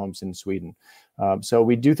electricity homes in Sweden. So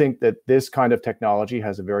we do think that this kind of technology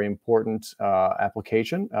has a very important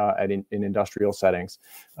application in industrial settings.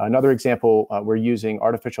 Another example, we're using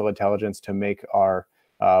artificial intelligence to make our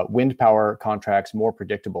wind power contracts more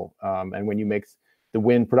predictable. And when you make the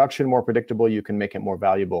wind production more predictable, you can make it more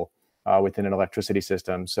valuable within an electricity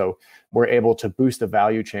system. So we're able to boost the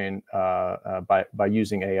value chain by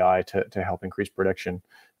using AI to help increase prediction.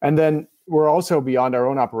 And then we're also, beyond our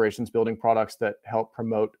own operations, building products that help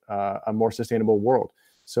promote a more sustainable world.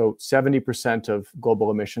 So 70% of global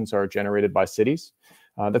emissions are generated by cities.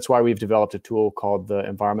 That's why we've developed a tool called the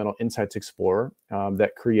Environmental Insights Explorer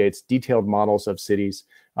that creates detailed models of cities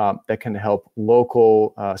that can help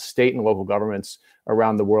local, state and local governments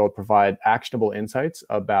around the world provide actionable insights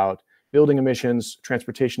about building emissions,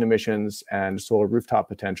 transportation emissions, and solar rooftop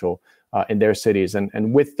potential in their cities.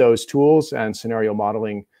 And with those tools and scenario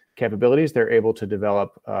modeling capabilities, they're able to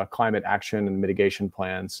develop climate action and mitigation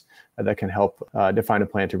plans that can help define a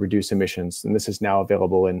plan to reduce emissions. And this is now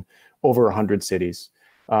available in over 100 cities.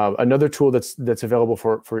 Another tool that's available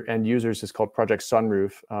for end users is called Project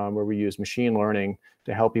Sunroof, where we use machine learning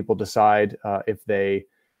to help people decide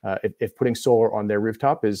if putting solar on their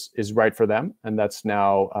rooftop is right for them. And that's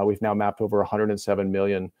now, we've now mapped over 107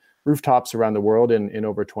 million rooftops around the world in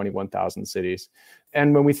over 21,000 cities.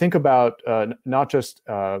 And when we think about not just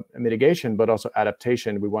mitigation, but also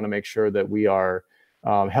adaptation, we want to make sure that we are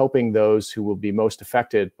helping those who will be most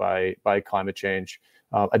affected by climate change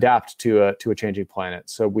adapt to a changing planet.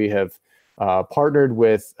 So we have partnered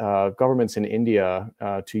with governments in India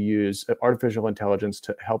to use artificial intelligence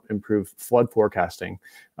to help improve flood forecasting.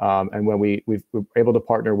 And when we're able to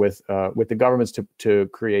partner with the governments to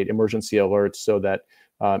create emergency alerts so that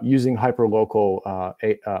using hyperlocal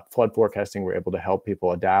flood forecasting, we're able to help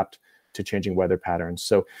people adapt to changing weather patterns.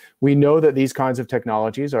 So we know that these kinds of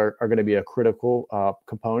technologies are going to be a critical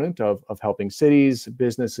component of helping cities,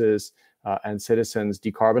 businesses, and citizens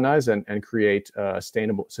decarbonize and create a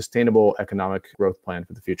sustainable economic growth plan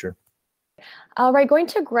for the future. All right, going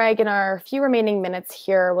to Greg in our few remaining minutes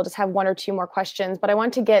here. We'll just have one or two more questions, but I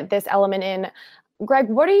want to get this element in. Greg,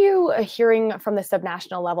 what are you hearing from the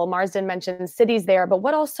subnational level? Marsden mentioned cities there, but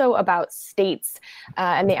what also about states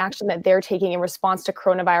and the action that they're taking in response to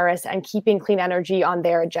coronavirus and keeping clean energy on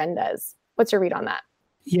their agendas? What's your read on that?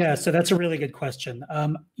 Yeah, so that's a really good question.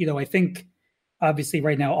 I think obviously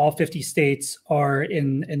right now all 50 states are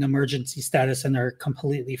in an emergency status and are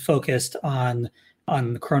completely focused on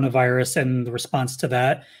the coronavirus and the response to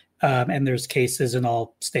that. And there's cases in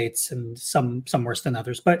all states and some worse than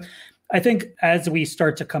others. But I think as we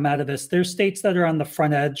start to come out of this, there's states that are on the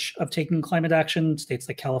front edge of taking climate action, states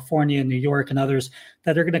like California, New York, and others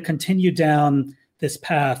that are going to continue down this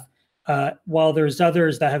path, while there's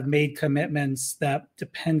others that have made commitments that,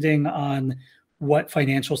 depending on what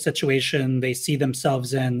financial situation they see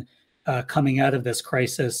themselves in coming out of this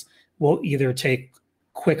crisis, will either take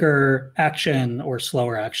quicker action or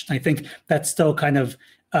slower action. I think that's still kind of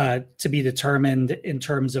to be determined in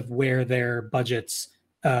terms of where their budgets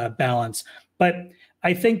balance. But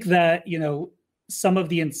I think that, some of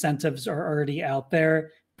the incentives are already out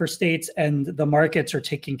there for states and the markets are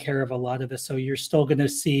taking care of a lot of this. So you're still going to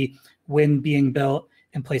see wind being built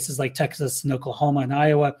in places like Texas and Oklahoma and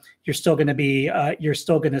Iowa. You're still going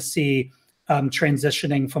to see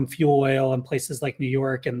transitioning from fuel oil in places like New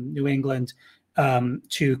York and New England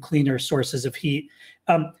to cleaner sources of heat.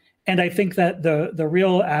 And I think that the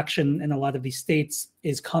real action in a lot of these states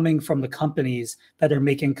is coming from the companies that are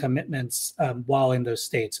making commitments while in those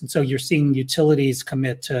states. And so you're seeing utilities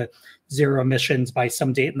commit to zero emissions by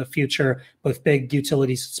some date in the future, both big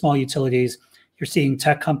utilities, small utilities. You're seeing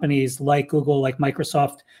tech companies like Google, like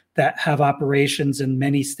Microsoft, that have operations in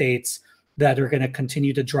many states that are going to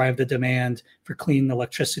continue to drive the demand for clean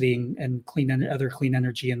electricity and other clean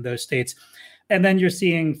energy in those states. And then you're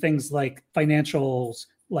seeing things like financials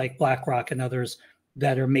like BlackRock and others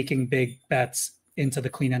that are making big bets into the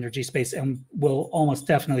clean energy space and will almost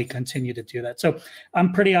definitely continue to do that. So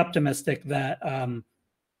I'm pretty optimistic that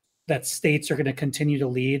that states are going to continue to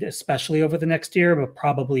lead, especially over the next year, but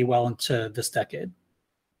probably well into this decade.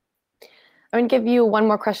 I'm going to give you one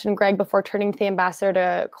more question, Greg, before turning to the ambassador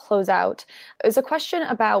to close out. It's a question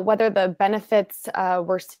about whether the benefits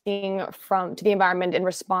we're seeing to the environment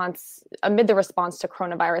amid the response to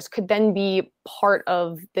coronavirus could then be part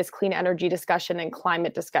of this clean energy discussion and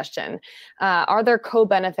climate discussion. Are there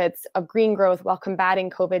co-benefits of green growth while combating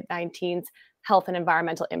COVID-19's health and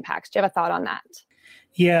environmental impacts? Do you have a thought on that?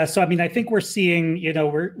 Yeah, so I mean, I think we're seeing,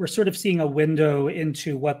 we're sort of seeing a window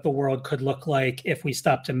into what the world could look like if we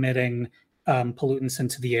stopped emitting pollutants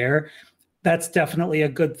into the air. That's definitely a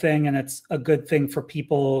good thing, and it's a good thing for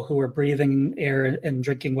people who are breathing air and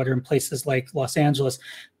drinking water in places like Los Angeles.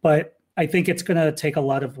 But I think it's going to take a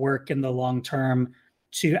lot of work in the long term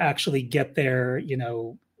to actually get there,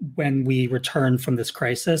 when we return from this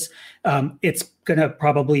crisis. It's going to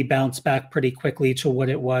probably bounce back pretty quickly to what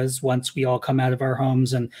it was once we all come out of our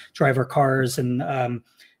homes and drive our cars and, and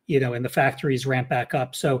the factories ramp back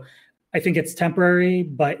up. So I think it's temporary,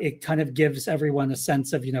 but it kind of gives everyone a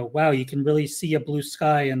sense of, wow, you can really see a blue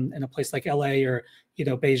sky in a place like LA or,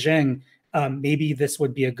 Beijing. Maybe this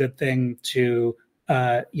would be a good thing to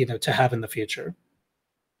have in the future.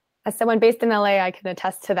 As someone based in LA, I can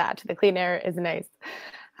attest to that. The clean air is nice.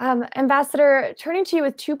 Ambassador, turning to you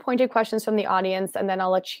with 2 pointed questions from the audience, and then I'll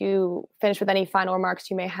let you finish with any final remarks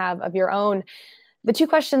you may have of your own. The 2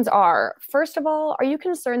 questions are, first of all, are you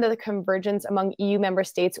concerned that the convergence among EU member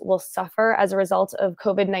states will suffer as a result of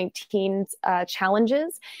COVID-19's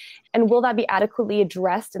challenges? And will that be adequately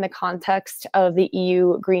addressed in the context of the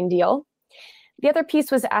EU Green Deal? The other piece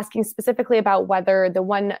was asking specifically about whether the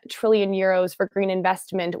 1 trillion euros for green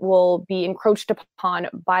investment will be encroached upon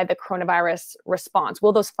by the coronavirus response.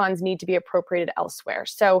 Will those funds need to be appropriated elsewhere?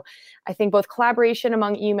 So I think both collaboration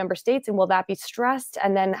among EU member states, and will that be stressed?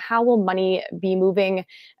 And then how will money be moving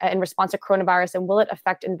in response to coronavirus, and will it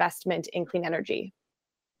affect investment in clean energy?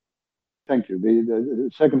 Thank you. The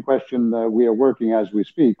second question, we are working as we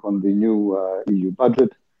speak on the new EU budget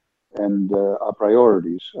and our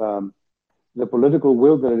priorities. The political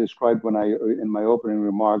will that I described in my opening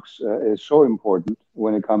remarks is so important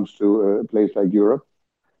when it comes to a place like Europe.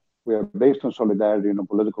 We are based on solidarity and a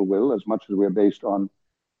political will as much as we are based on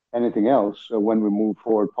anything else when we move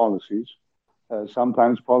forward policies.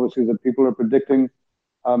 Sometimes policies that people are predicting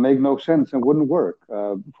make no sense and wouldn't work.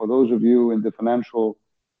 For those of you in the financial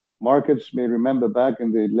markets may remember back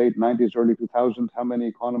in the late 90s, early 2000s, how many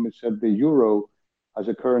economists said the euro as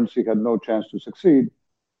a currency had no chance to succeed.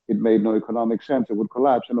 It made no economic sense. It would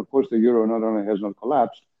collapse. And of course, the euro not only has not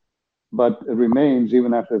collapsed, but it remains,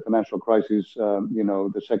 even after the financial crisis,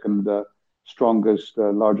 the second strongest,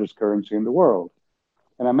 largest currency in the world.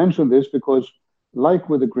 And I mention this because, like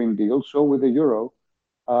with the Green Deal, so with the euro,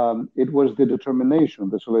 it was the determination,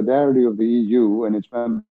 the solidarity of the EU and its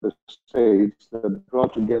member states that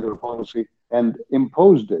brought together a policy and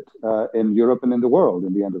imposed it in Europe and in the world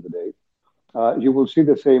in the end of the day. You will see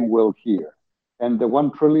the same will here. And the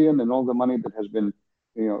 1 trillion and all the money that has been,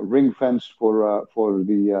 ring fenced for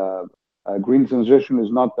the green transition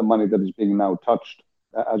is not the money that is being now touched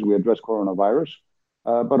as we address coronavirus.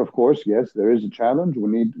 But of course, yes, there is a challenge.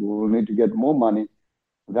 We will need to get more money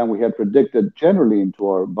than we had predicted generally into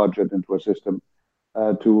our budget, into our system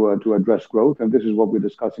to address growth. And this is what we're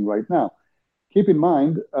discussing right now. Keep in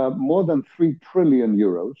mind, more than 3 trillion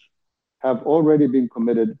euros have already been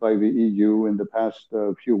committed by the EU in the past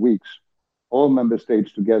few weeks, all member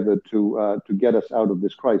states together to get us out of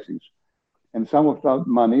this crisis. And some of that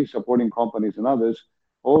money, supporting companies and others,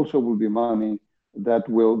 also will be money that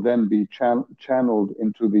will then be channeled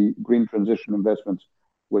into the green transition investments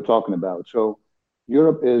we're talking about. So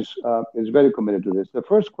Europe is very committed to this. The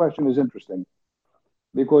first question is interesting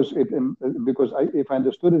because if I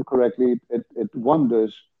understood it correctly, it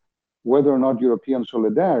wonders whether or not European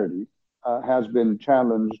solidarity has been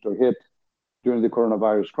challenged or hit during the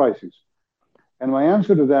coronavirus crisis. And my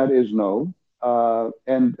answer to that is no,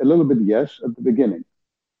 and a little bit yes at the beginning.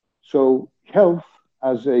 So health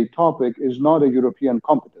as a topic is not a European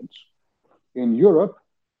competence. In Europe,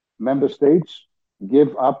 member states give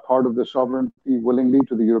up part of the sovereignty willingly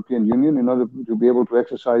to the European Union in order to be able to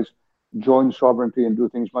exercise joint sovereignty and do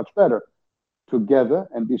things much better together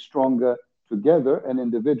and be stronger together and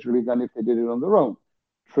individually than if they did it on their own.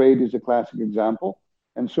 Trade is a classic example.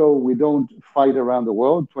 And so we don't fight around the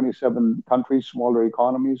world, 27 countries, smaller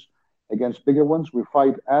economies against bigger ones. We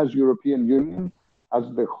fight as European Union, as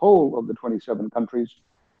the whole of the 27 countries,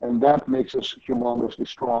 and that makes us humongously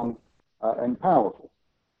strong and powerful.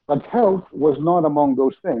 But health was not among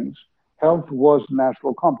those things. Health was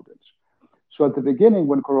national competence. So at the beginning,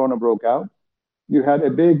 when Corona broke out, you had a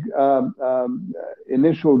big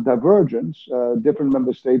initial divergence, different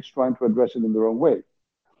member states trying to address it in their own way.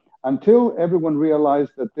 Until everyone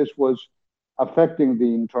realized that this was affecting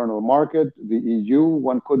the internal market, the EU,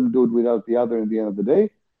 one couldn't do it without the other at the end of the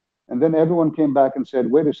day. And then everyone came back and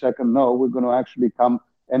said, wait a second, no, we're going to actually come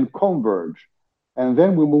and converge. And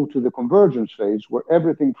then we moved to the convergence phase where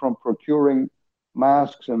everything from procuring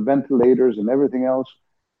masks and ventilators and everything else,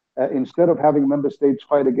 instead of having member states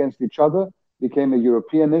fight against each other, became a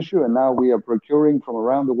European issue, and now we are procuring from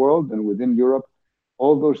around the world and within Europe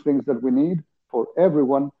all those things that we need for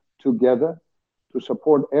everyone together to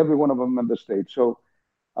support every one of our member states. So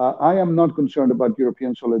I am not concerned about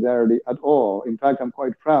European solidarity at all. In fact, I'm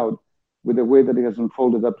quite proud with the way that it has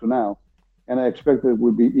unfolded up to now. And I expect there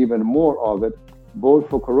will be even more of it, both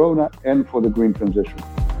for Corona and for the green transition.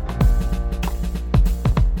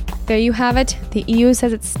 There you have it. The EU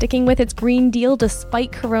says it's sticking with its Green Deal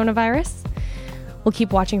despite coronavirus. We'll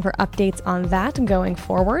keep watching for updates on that going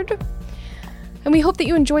forward. And we hope that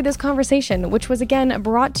you enjoyed this conversation, which was again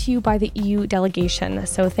brought to you by the EU delegation.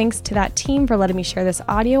 So thanks to that team for letting me share this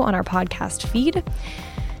audio on our podcast feed.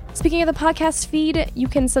 Speaking of the podcast feed, you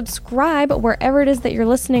can subscribe wherever it is that you're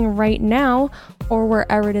listening right now, or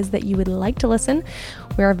wherever it is that you would like to listen.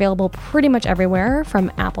 We're available pretty much everywhere,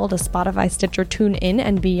 from Apple to Spotify, Stitcher, TuneIn,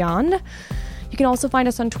 and beyond. You can also find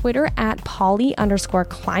us on Twitter at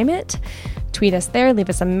 @Polly_climate. Tweet us there, leave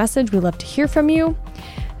us a message. We'd love to hear from you.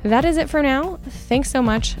 That is it for now. Thanks so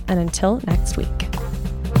much, and until next week.